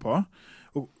tjene penger på,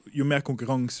 og jo mer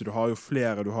konkurranse du har, jo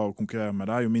flere du har å konkurrere med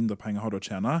deg, jo mindre penger har du å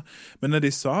tjene, men det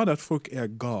de sa, det er at folk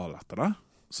er gale etter det,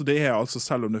 så det er altså,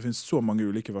 selv om det finnes så mange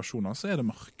ulike versjoner, så er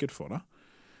det marked for det.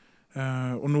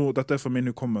 Og nå, dette er for min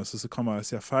hukommelse, så kan man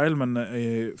si feil, men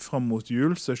frem mot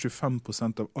jul så er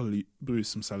 25% av all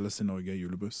brus som selges i Norge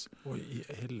julebrus. Oi, i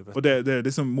helvete. Og det er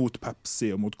liksom mot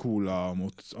Pepsi og mot Cola og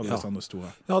mot alle disse andre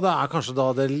store. Ja, det er kanskje da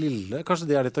det lille,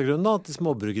 kanskje det er litt av grunnen da, at de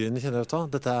småbryggeriene kjenner ut da.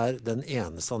 Dette er den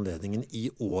eneste anledningen i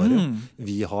året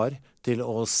vi har til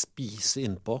å spise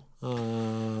innpå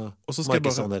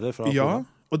markedsandeler fra Cola.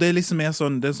 Og det er liksom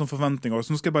sånn, det er en sånn forventning også.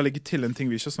 Så nå skal jeg bare legge til en ting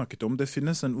vi ikke har snakket om. Det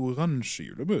finnes en oransje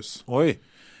julebrus. Oi!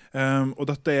 Og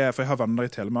dette er, for jeg har venner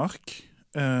i Telemark,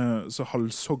 så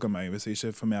halshogger meg hvis jeg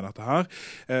ikke får med dette her.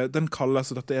 Den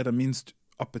kalles, og dette er det minst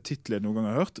appetittlige noen gang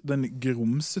jeg har hørt, den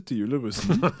grumsete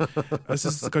julebrusen. Jeg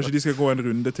synes kanskje de skal gå en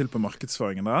runde til på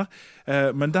markedsføringen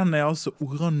der. Men den er altså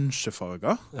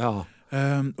oransjefarga. Ja.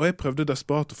 Og jeg prøvde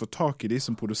desperat å få tak i de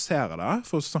som produserer det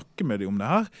for å snakke med de om det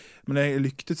her, men jeg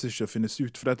lyktes ikke å finnes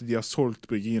ut fordi de har solgt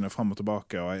bryggeriene frem og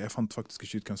tilbake, og jeg fant faktisk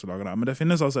ikke ut hvem som lager det, men det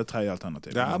finnes altså et tredje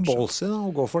alternativ. Det er ballsy da,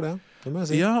 å gå for det må jeg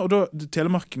si. Ja, og da,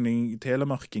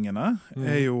 telemarkingene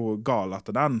er jo gal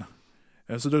etter den,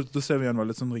 så da ser vi en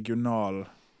veldig sånn regional,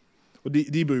 og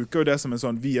de bruker jo det som en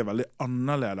sånn, vi er veldig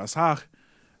annerledes her.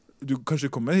 Du kan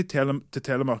ikke komme til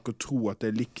Telemark og tro at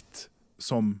det er likt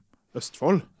som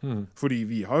Østfold, fordi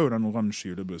vi har jo den oransje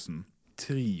julebrusen.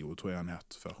 Trio, tror jeg han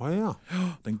het før. Ja.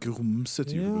 Den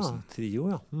grumsete julebrusen. Ja, Trio,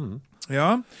 ja.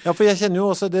 Ja. Ja, for jeg kjenner jo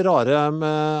også det rare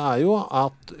er jo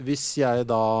at hvis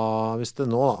det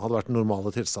nå hadde vært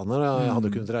normale tilstander, jeg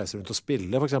hadde kunnet reise rundt og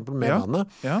spille, for eksempel med bandet,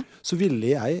 så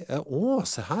ville jeg,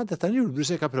 se her, dette er en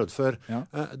julebrus jeg ikke har prøvd før. Ja.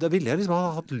 Da ville jeg liksom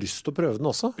ha hatt lyst til å prøve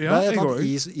den også. Ja, det er et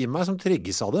annet i meg som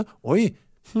trigges av det. Oi,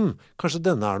 kanskje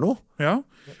denne er noe? Ja,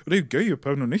 og det er jo gøy å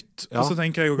prøve noe nytt. Ja. Og så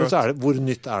tenker jeg jo men så hvor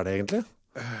nytt er det egentlig?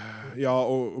 Ja,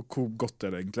 og hvor godt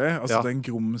er det egentlig? Altså den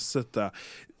grumsete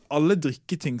alle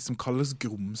drikketing som kalles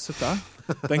grumsete.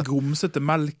 Den grumsete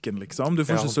melken, liksom. Du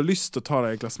får ikke så lyst til å ta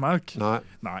deg et glass melk.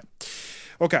 Nei.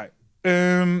 Ok.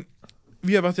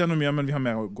 Vi har vært gjennom mye, men vi har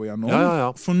mer å gå gjennom.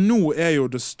 Ja. For nå er jo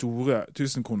det store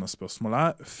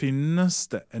 1000-kronerspørsmålet. Finnes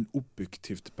det en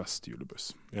objektivt best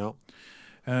julebrus? Ja.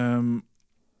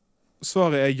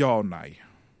 Svaret er ja og nei.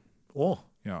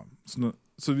 Ja.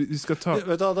 Så vi skal ta...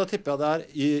 Vet du, da tipper jeg det er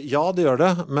ja, det gjør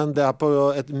det, men det er på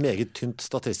et meget tynt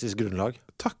statistisk grunnlag.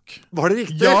 Takk. Var det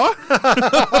riktig? Ja!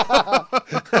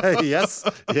 yes.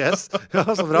 Ja,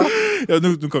 så bra. Ja,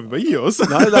 nå kan vi bare gi oss.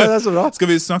 Nei, det er så bra.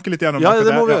 Skal vi snakke litt gjennom det? Ja,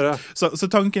 det må vi gjøre. Så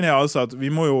tanken er altså at vi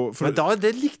må jo... Men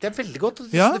det likte jeg veldig godt.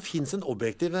 Det finnes en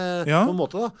objektiv på en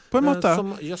måte da. På en måte.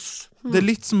 Det er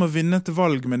litt som å vinne et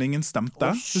valg, men ingen stemte,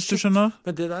 hvis du skjønner.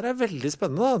 Men det der er veldig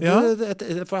spennende da.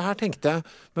 For her tenkte jeg,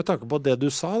 med tanke på det du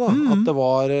sa da, at det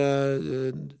var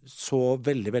så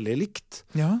veldig, veldig likt.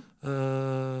 Ja.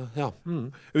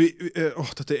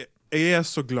 Dette jeg er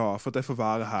så glad for at jeg får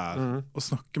være her og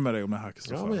snakke med deg om det her,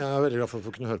 Kristoffer. Ja, men jeg er veldig glad for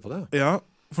å kunne høre på det. Ja,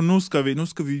 for nå skal vi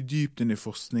dypt inn i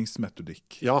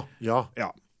forskningsmetodikk. Ja.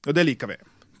 Og det liker vi.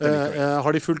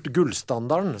 Har de fulgt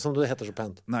gullstandarden, som det heter så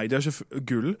pent? Nei, de har ikke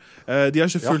gull. De har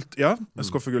ikke fulgt,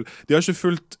 skuffe gull. De har ikke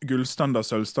fulgt gullstandard,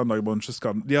 sølvstandard,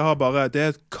 bronseskaden. De har bare, det er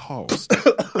et kaos.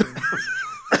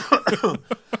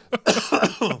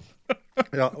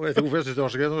 Ja, og vet du hvorfor jeg synes det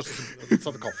var så gøy? Nå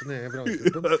satte kaffen i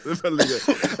bransjetuppen. Det er veldig gøy.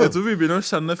 Jeg tror vi begynner å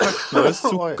kjenne effekten av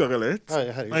sukkeret litt.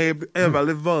 Jeg er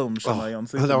veldig varm, skjønner jeg i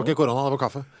ansiktet. Det var ikke korona, det var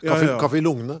kaffe. Kaffe i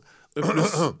lungene.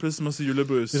 Pluss masse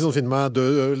julebrus. Hvis noen finner meg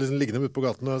død liksom, liggende ute på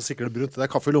gaten og sikler brunt, det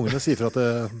er kaffe i lungene, sier fra til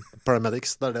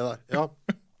paramedics. Det er det der.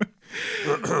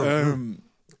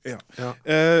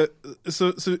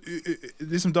 Så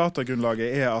liksom datagrunnlaget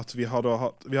er at vi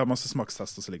har masse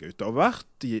smakstester som ligger ute. Og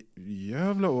hvert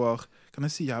jævla år, kan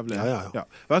jeg si jævlig? Ja.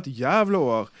 Hvert jævla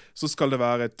år så skal det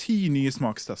være 10 nye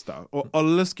smakstester. Og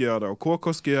alle skal gjøre det. Og KK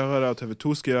skal gjøre det, og TV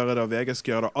 2 skal gjøre det, og VG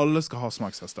skal gjøre det. Alle skal ha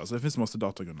smakstester. Så det finnes masse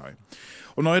datagrunnlag.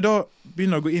 Og når jeg da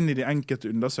begynner å gå inn i de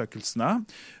enkelte undersøkelsene,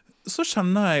 så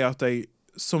kjenner jeg at jeg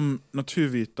som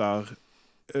naturviter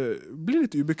blir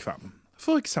litt ubekvem.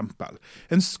 For eksempel,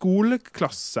 en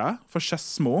skoleklasse fra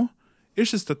Skedsmo er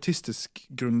ikke statistisk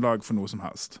grunnlag for noe som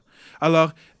helst.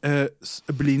 Eller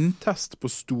blindtest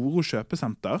på store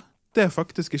kjøpesenter, det er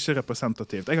faktisk ikke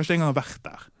representativt. Jeg har ikke engang vært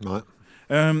der. Nei.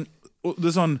 Og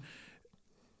det er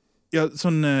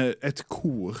sånn, et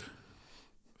kor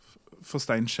for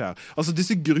Steinkjer. Altså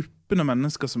disse gruppene av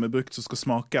mennesker som er brukt som skal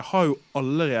smake, har jo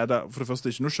allerede, for det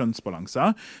første ikke noe skjønnsbalanse,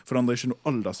 for det andre ikke noe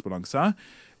aldersbalanse,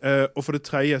 og for det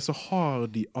tredje så har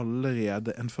de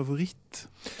allerede en favoritt.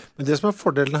 Men det som er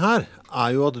fordelen her, er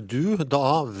jo at du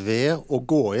da ved å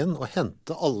gå inn og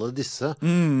hente alle disse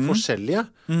forskjellige,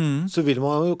 så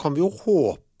kan vi jo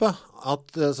håpe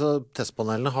at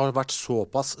testpanelene har vært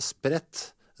såpass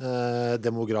spredt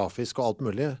demografisk og alt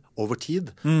mulig over tid,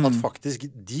 at faktisk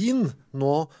din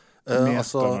nå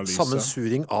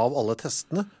sammensuring av alle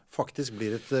testene faktisk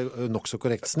blir et nok så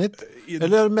korrekt snitt.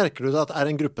 Eller merker du det at det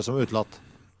er en gruppe som er utelatt?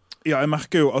 Ja, jeg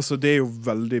merker jo, altså det er jo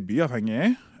veldig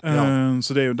byavhengig.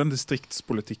 Så det er jo den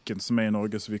distriktspolitikken som er i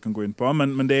Norge som vi kan gå inn på,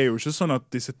 men det er jo ikke sånn at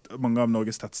mange av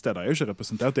Norges tettsteder er jo ikke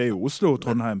representert. Det er jo Oslo,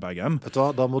 Trondheim, Bergen. Vet du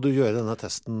hva, da må du gjøre denne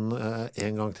testen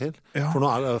en gang til. For nå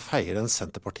feirer en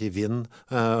Senterparti-vinn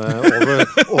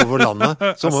over landet,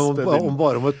 som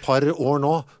bare om et par år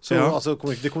nå. Så det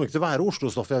kommer ikke til å være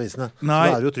Oslo-stoff i avisene. Nei.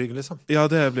 Så det er jo trygg, liksom. Ja,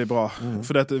 det blir bra.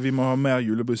 For vi må ha mer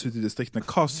julebrus ut i distriktene.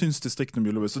 Hva syns distriktene om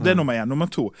julebrus? Så det er nummer 1.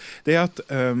 Nummer 2, det er at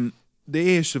du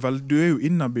er jo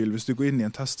inhabil hvis du går inn i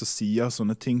en test og sier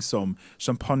sånne ting som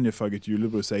champagnefarget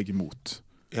julebrus er jeg imot.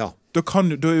 Ja. Da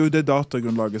er jo det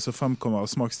datagrunnlaget som fremkommer av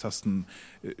smakstesten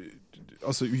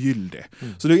ugyldig.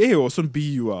 Så det er jo også sånn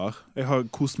bioer. Jeg har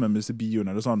kost meg med disse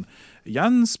bioene. Det er sånn,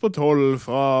 Jens på 12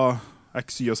 fra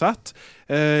X, Y og Z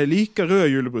liker rød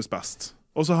julebrus best.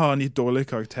 Og så har han gitt dårlig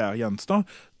karakter, Jens, da,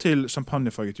 til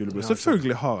champagnefarget julebrus.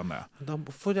 Selvfølgelig har han det. Det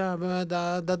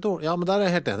er dårlig. Ja, men der er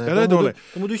jeg helt enig. Ja, det er dårlig.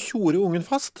 Da må du tjore ungen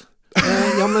fast.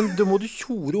 Du må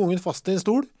tjore ungen fast i en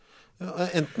stol.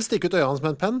 Enten stikke ut øynene hans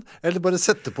med en penn, eller bare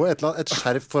sette på et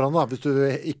skjerf foran da, hvis du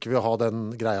ikke vil ha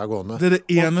den greia gående. Det det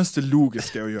eneste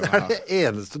logiske å gjøre her. Det det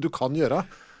eneste du kan gjøre.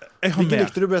 Hvilken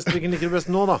liker du best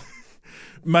nå da?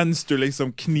 Mens du liksom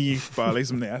kniper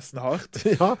liksom nesen hardt.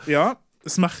 Ja.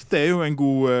 Smerte jo en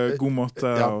god måte.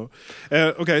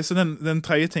 Ok, så den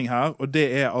tredje ting her, og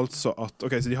det altså at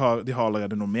så de har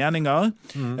allerede noen meninger,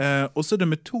 og så det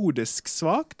metodisk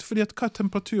svagt, fordi at hva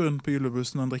temperaturen på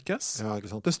julebrusen når den drikkes? Ja,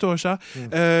 ikke sant. Det står ikke.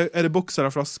 Det boks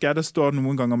eller flaske? Det står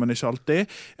noen ganger, men ikke alltid.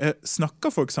 Snakker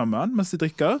folk sammen mens de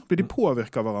drikker? Blir de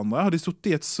påvirket av hverandre? Har de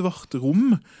stått i et svart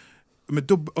rom? Er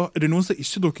det noen som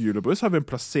ikke drukker julebrus? Har vi en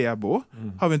placebo?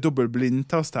 Har vi en dobbelt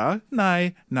blindtest her?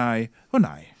 Nei og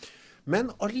nei.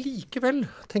 Men allikevel,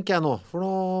 tenker jeg nå, for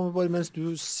nå, bare mens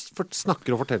du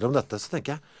snakker og forteller om dette, så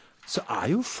tenker jeg, så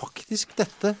jo faktisk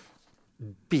dette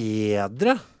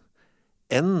bedre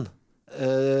enn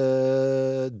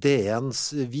DNs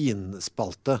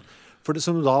vinspalte. For det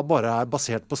som da bare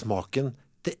basert på smaken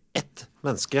til ett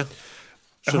menneske.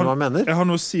 Skjønner du hva jeg mener? Jeg har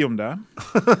noe å si om det.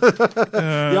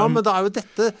 Ja, men det jo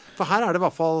dette, for her det i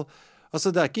hvert fall... Altså,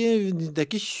 det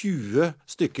ikke 20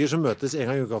 stykker som møtes en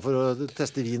gang i uka for å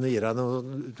teste vin og gi deg noe.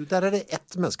 Der det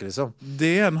ett menneske, liksom.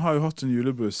 DN har jo hatt en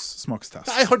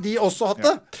julebrus-smakstest. Nei, har de også hatt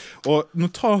det? Og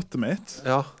notatet mitt,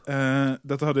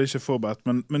 dette hadde jeg ikke forberedt,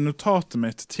 men notatet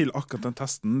mitt til akkurat den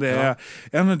testen, det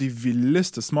en av de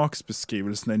villeste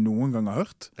smaksbeskrivelsene jeg noen gang har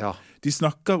hørt. Ja. De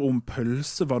snakker om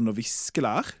pølsevann og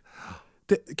viskelær.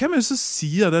 Hvem det som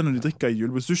sier det når de drikker i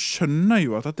julebrus? Du skjønner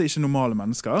jo at dette ikke normale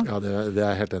mennesker. Ja, det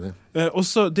jeg helt enig i.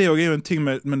 Også, det er jo en ting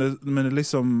med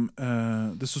liksom,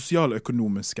 det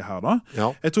sosialøkonomiske her da.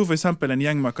 Ja. Jeg tror for eksempel en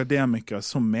gjeng med akademikere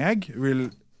som meg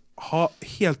vil ha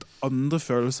helt andre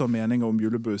følelser og meninger om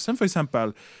julebrus enn for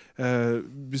eksempel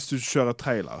hvis du kjører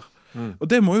trailer. Og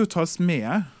det må jo tas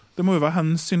med. Det må jo være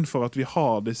hensyn for at vi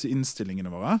har disse innstillingene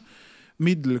våre.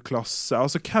 Middelklasse,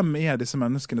 altså hvem disse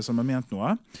menneskene som har ment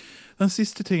noe? Den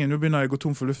siste tingen, nå begynner jeg å gå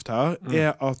tom for luft her,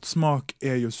 at smak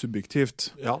jo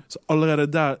subjektivt. Ja. Så allerede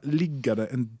der ligger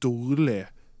det en dårlig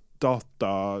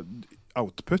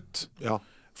data-output. Ja.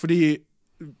 Fordi,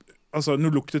 altså,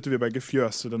 nå luktet vi begge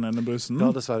fjøs i den ene brusen.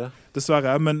 Ja, dessverre.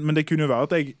 Dessverre, men det kunne jo være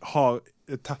at jeg har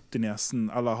tett i nesen,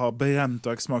 eller har brent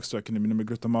vekk smaksstøkene mine med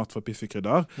glutamat fra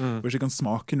piffikrydder, og ikke kan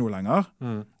smake noe lenger.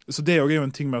 Så det jo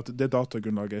en ting med at det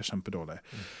datagrunnlaget kjempedårlig.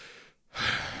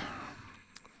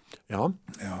 Ja.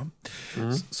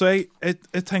 Så jeg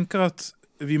tenker at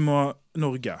vi må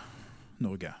Norge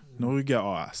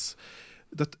AS.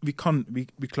 Vi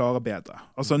klarer bedre.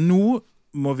 Altså nå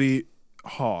må vi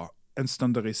ha en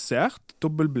standardisert,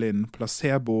 dobbeltblind,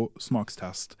 placebo,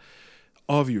 smakstest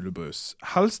av julebrus.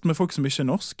 Helst med folk som ikke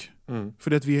norsk,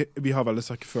 fordi at vi har veldig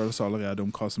sterke følelser allerede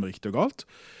om hva som riktig og galt.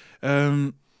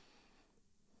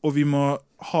 Og vi må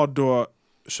ha da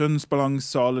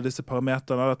kjønnsbalanse og alle disse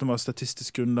parameterne, dette må ha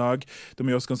statistisk grunnlag, det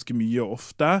må gjøres ganske mye og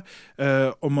ofte,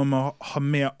 og man må ha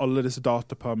med alle disse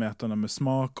dataparameterne med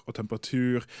smak og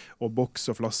temperatur og boks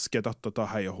og flaske,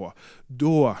 hei og hå.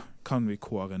 Da kan vi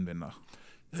kåre en vinner.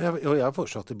 Jeg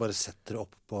foreslår at de bare setter det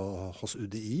opp hos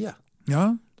UDI,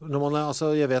 Ja.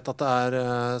 Jeg vet at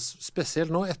det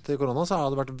spesielt nå etter korona så har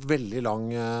det vært veldig lang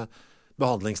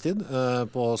behandlingstid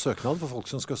på søknad for folk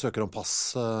som skal søke om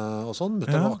pass og sånn.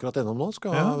 Mutteren var akkurat innom nå,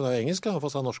 det engelsk, få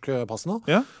seg norsk pass nå.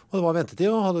 Ja. Og det var ventetid,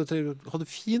 og hadde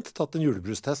fint tatt en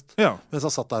julebrustest mens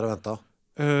han satt der og ventet.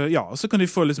 Ja, og så kan de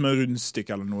få liksom en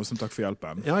rundstykke eller noe som takk for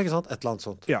hjelpen. Ja, ikke sant? Et eller annet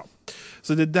sånt. Ja,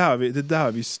 så det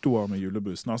der vi står med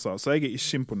julebrusen, altså. Så jeg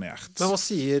ikke imponert. Men hva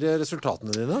sier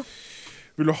resultatene dine?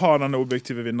 Vil du ha denne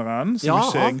objektive vinneren, som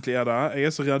ikke egentlig det?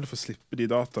 Jeg så redd for å slippe de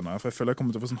dataene, for jeg føler jeg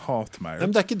kommer til å få sånn hatmail.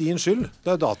 Men det ikke din skyld.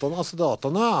 Det dataene. Altså,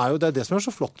 dataene jo det som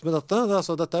så flott med dette.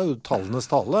 Dette jo tallenes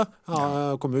tale.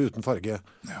 Kommer jo uten farge.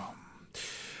 Ja.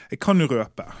 Jeg kan jo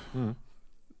røpe.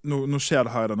 Nå skjer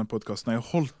det her i denne podcasten. Jeg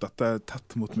har holdt dette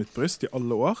tett mot mitt bryst i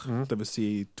alle år, det vil si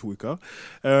 2 uker.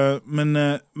 Men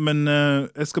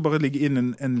jeg skal bare ligge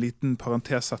inn en liten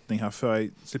parentessetning her før jeg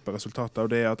slipper resultatet, og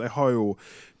det at jeg har jo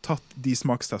tatt de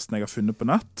smakstestene jeg har funnet på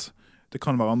nett. Det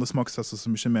kan være andre smakstester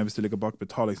som ikke med hvis de ligger bak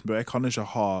betalingsbyrå. Jeg kan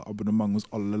ikke ha abonnement hos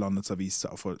alle landets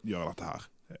aviser for å gjøre dette her.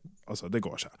 Altså, det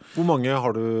går ikke. Hvor mange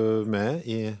har du med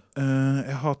i?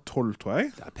 Jeg har 12, tror jeg.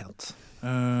 Det pent.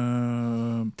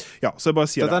 Ja, så jeg bare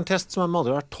sier det. Det en test som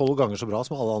hadde vært 12 ganger så bra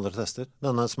som alle andre tester.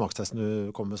 Denne smakstesten du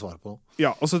kommer med svar på.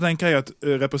 Ja, og så tenker jeg at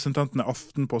representantene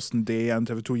Aftenposten, DN,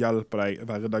 TV 2 hjelper deg,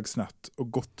 Hverdagsnett og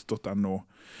godt.no.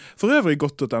 For øvrig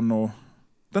godt.no,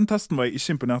 den testen var jeg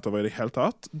ikke imponert over i det hele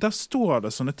tatt. Der står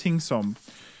det sånne ting som,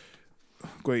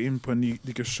 går jeg inn på en ny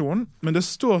digresjon, men det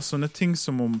står sånne ting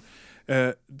som om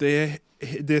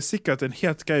det sikkert en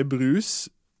helt grei brus,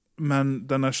 men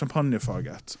den er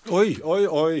champagnefarget. Oi.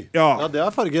 Ja, det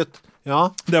er farget. Ja.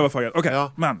 Det var farget. Ok,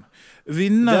 men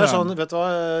vinneren... Det er sånn, vet du hva,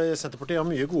 Senterpartiet har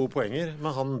mye gode poenger,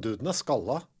 men han duden er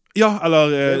skalla. Ja, eller...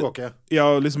 Det går ikke. Ja,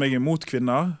 liksom jeg er mot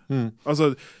kvinner.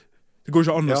 Altså... Det går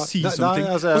ikke an å si sånne ting.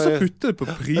 Altså, og så putte det på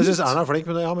pris. Jeg synes Erna er flink,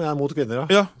 men jeg er mot kvinner,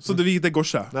 Ja, så det går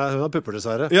ikke. Nei, hun har pupper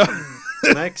dessverre. Ja.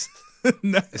 Next.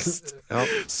 Ja.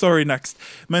 Sorry, next.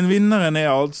 Men vinneren er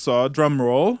altså,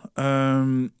 drumroll,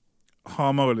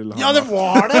 Hamar og Lillehammer. Ja, det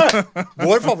var det!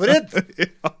 Vår favoritt!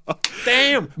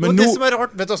 Damn! Og det som er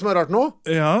rart, vet du hva som er rart nå?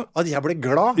 Ja. At jeg ble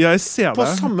glad. Ja, jeg ser på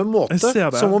det. Samme måte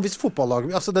som om hvis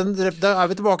fotballaget... Altså, der er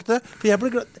vi tilbake til. For jeg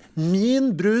ble glad. Min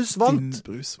brus vant.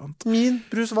 Min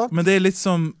brus vant. Men det er litt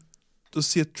som å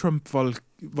si at Trump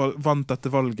vant dette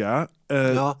valget.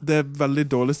 Det er veldig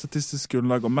dårlig statistisk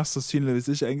grunnlag, og mest sannsynligvis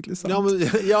ikke egentlig sant.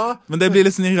 Men det blir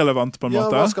litt sånn irrelevant på en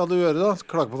måte. Ja, hva skal du gjøre da?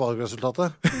 Klage på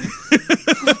valgresultatet?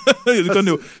 Du kan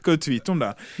jo tweete om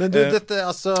det. Men du, dette,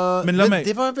 altså... Men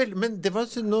det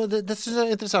synes jeg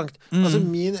er interessant. Altså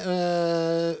min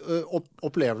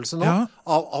opplevelse nå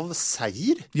av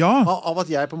seier, av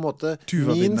at jeg på en måte,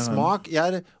 min smak, og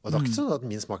det er ikke sånn at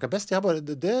min smak er best,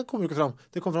 det kommer jo ikke fram.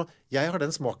 Det kommer fram. Jeg har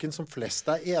den smaken som flest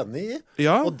er enig i,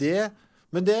 og det...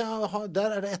 Men der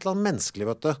er det et eller annet menneskelig,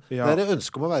 vet du. Det er et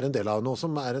ønske om å være en del av noe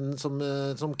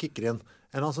som kicker inn.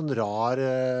 En sånn rar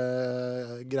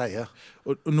greie.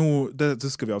 Og nå, det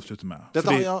skal vi avslutte med. Det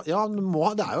er jo et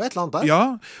eller annet der.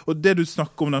 Ja, og det du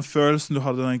snakker om, den følelsen du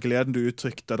hadde, den gleden du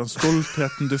uttrykte, den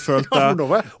stoltheten du følte.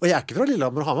 Og jeg er ikke fra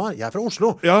Lillehammer og Hamar, jeg er fra Oslo.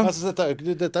 Altså,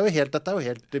 dette er jo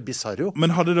helt bizarro.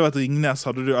 Men hadde det vært Ringnes,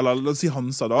 eller la oss si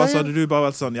Hansa da, så hadde du bare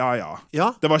vært sånn, ja.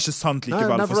 Det var ikke sant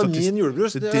likevel. Nei, for det var min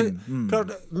julebrus.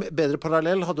 Bedre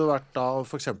parallell hadde jo vært da,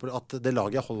 for eksempel, at det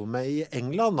laget jeg holder med i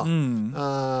England, da,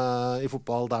 i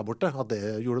fotball der borte, at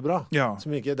det gjorde bra.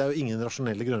 Det er jo ingen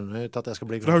rasjonelle grunner til at jeg skal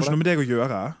bli glad for det. Det har jo ikke noe med deg å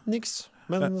gjøre. Niks,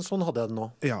 men sånn hadde jeg det nå.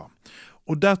 Ja,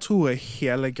 og der tror jeg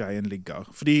hele greien ligger.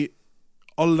 Fordi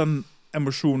all den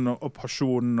emosjonen og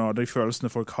passionen og de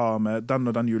følelsene folk har med den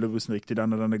og den julebrusen er riktig,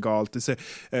 den og den er galt, disse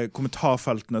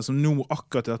kommentarfeltene som nå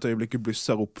akkurat i dette øyeblikket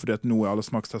blusser opp fordi at nå er alle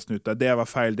smakstestene ute, det var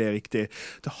feil, det er riktig.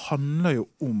 Det handler jo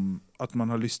om at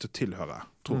man har lyst til å tilhøre,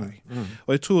 tror jeg.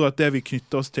 Og jeg tror at det vi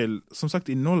knytter oss til, som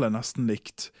sagt, innholdet er nesten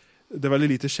likt. Det er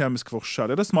veldig lite kjemisk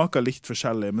forskjell. Det smaker litt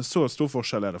forskjellig, men så stor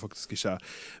forskjell er det faktisk ikke.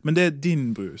 Men det er din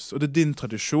brus, og det er din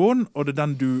tradisjon, og det er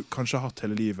den du kanskje har hatt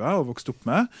hele livet og vokst opp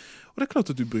med. Og det er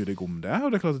klart at du bryr deg om det, og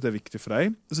det er klart at det er viktig for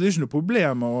deg. Så det er ikke noe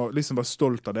problem å liksom være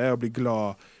stolt av det og bli glad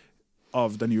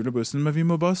av den julebrusen, men vi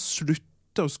må bare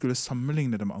slutte å skulle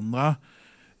sammenligne det med andre.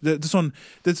 Det er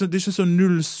ikke sånn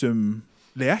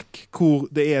nullsum-lek,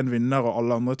 hvor det er en vinner og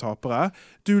alle andre tapere.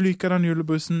 Du liker den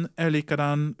julebrusen, jeg liker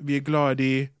den, vi er glad i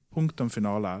de, punktum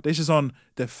finale. Det er ikke sånn,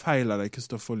 det er feil av deg,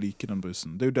 Kristoffer, å like den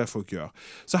brusen. Det er jo det folk gjør.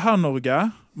 Så her, Norge,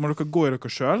 må dere gå i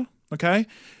dere selv, ok?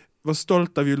 Vær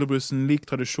stolt av julebrusen, lik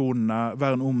tradisjonene,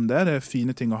 vern om det, det er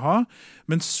fine ting å ha,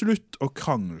 men slutt å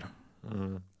krangle.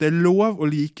 Det er lov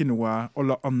å like noe, og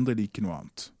la andre like noe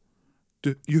annet.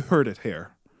 You heard it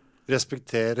here.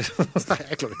 Respekter. Nei,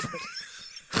 jeg klarer ikke mer.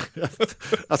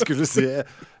 Jeg skulle si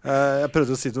jeg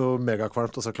prøvde å si noe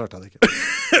megakvarmt, og så klarte jeg det ikke.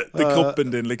 Det er kroppen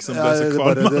din liksom ble så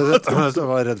kvalm. Jeg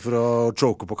var redd for å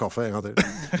choke på kaffe en gang til.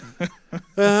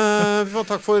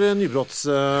 Takk for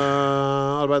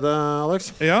nybrottsarbeidet,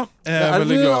 Alex. Ja, jeg er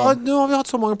veldig glad. Nå har vi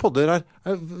hatt så mange podder her.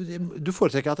 Du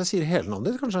foretrekker at jeg sier hele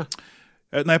navnet ditt, kanskje?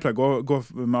 Nei, jeg pleier å gå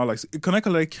med Alex. Kan jeg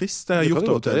kalle deg Chris? Det har jeg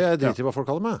gjort det. Jeg driter i hva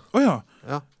folk kaller meg. Åja.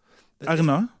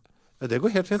 Erna? Det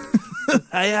går helt fint.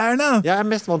 Hei, Erna! Jeg er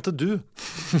mest vant til du.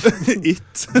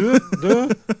 It.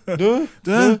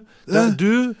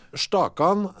 Du,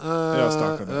 Stakan,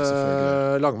 Stakan,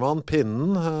 Langmann,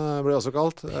 Pinnen blir også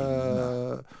kalt.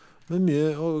 Men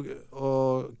mye,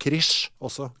 og Krish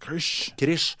også.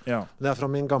 Krish. Ja. Det er fra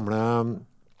min gamle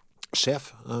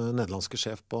sjef, nederlandske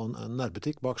sjef på en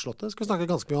nærbutikk bak Slottet. Skal vi snakke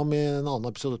ganske mye om i en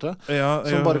annen episode, tror jeg.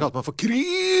 Som bare kalte meg for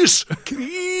Krish!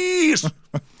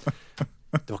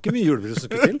 Det var ikke mye julebrus som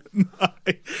skulle til.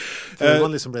 Nei. Før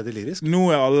man liksom ble delirisk.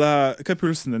 Nå er alle... Hva er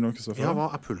pulsen din nå, Kristoffer? Ja, hva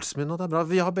er pulsen min nå? Det er bra.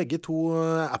 Vi har begge to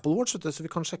Apple Watch, så vi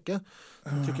kan sjekke.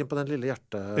 Trykk inn på den lille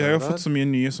hjertet. Jeg har fått så mye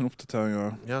nye sånne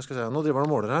oppdateringer. Ja, skal se. Nå driver han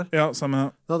og måler her. Ja,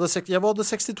 samme. Jeg hadde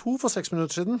 62 for 6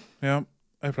 minutter siden. Ja,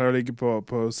 jeg pleier å ligge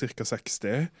på cirka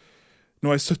 60.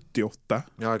 Nå er jeg 78.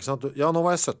 Ja, ikke sant? Ja, nå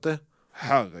var jeg 70.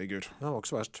 Herregud. Ja, det var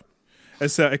ikke så verst.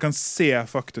 Jeg kan se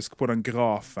faktisk på den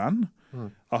grafen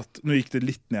at nå gikk det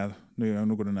litt ned,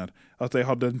 nå går det ned, at jeg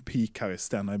hadde en peak her i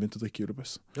sted når jeg begynte å drikke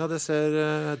julebrus. Ja, det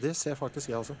ser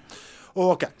faktisk jeg også.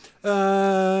 Ok.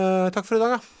 Takk for i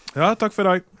dag, ja. Ja, takk for i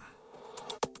dag.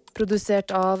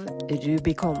 Produsert av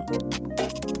Rubicon.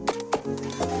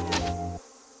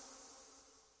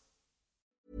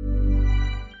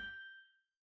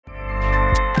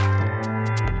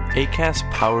 Acast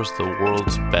powers the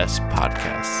world's best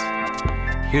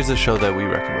podcasts. Here's a show that we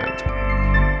recommend.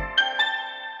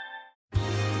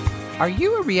 Are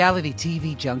you a reality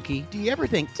TV junkie? Do you ever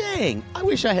think, dang, I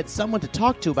wish I had someone to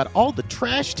talk to about all the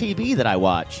trash TV that I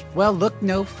watch? Well, look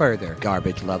no further,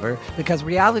 garbage lover, because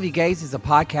Reality Gaze is a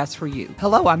podcast for you.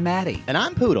 Hello, I'm Maddie. And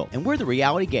I'm Poodle, and we're the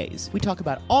Reality Gaze. We talk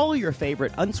about all your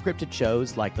favorite unscripted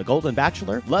shows like The Golden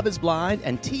Bachelor, Love is Blind,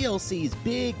 and TLC's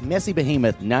big, messy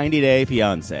behemoth, 90 Day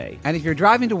Fiancé. And if you're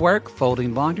driving to work,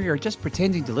 folding laundry, or just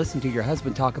pretending to listen to your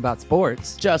husband talk about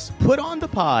sports, just put on the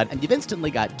pod, and you've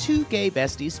instantly got two gay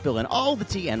besties spilling all the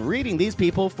tea and reading these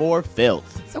people for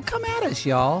filth. So come at us,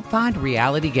 y'all. Find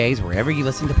Reality Gaze wherever you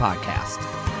listen to podcasts.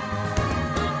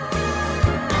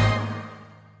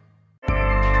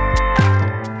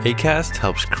 Acast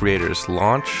helps creators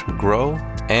launch, grow,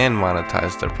 and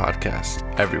monetize their podcasts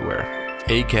everywhere.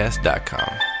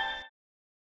 Acast.com.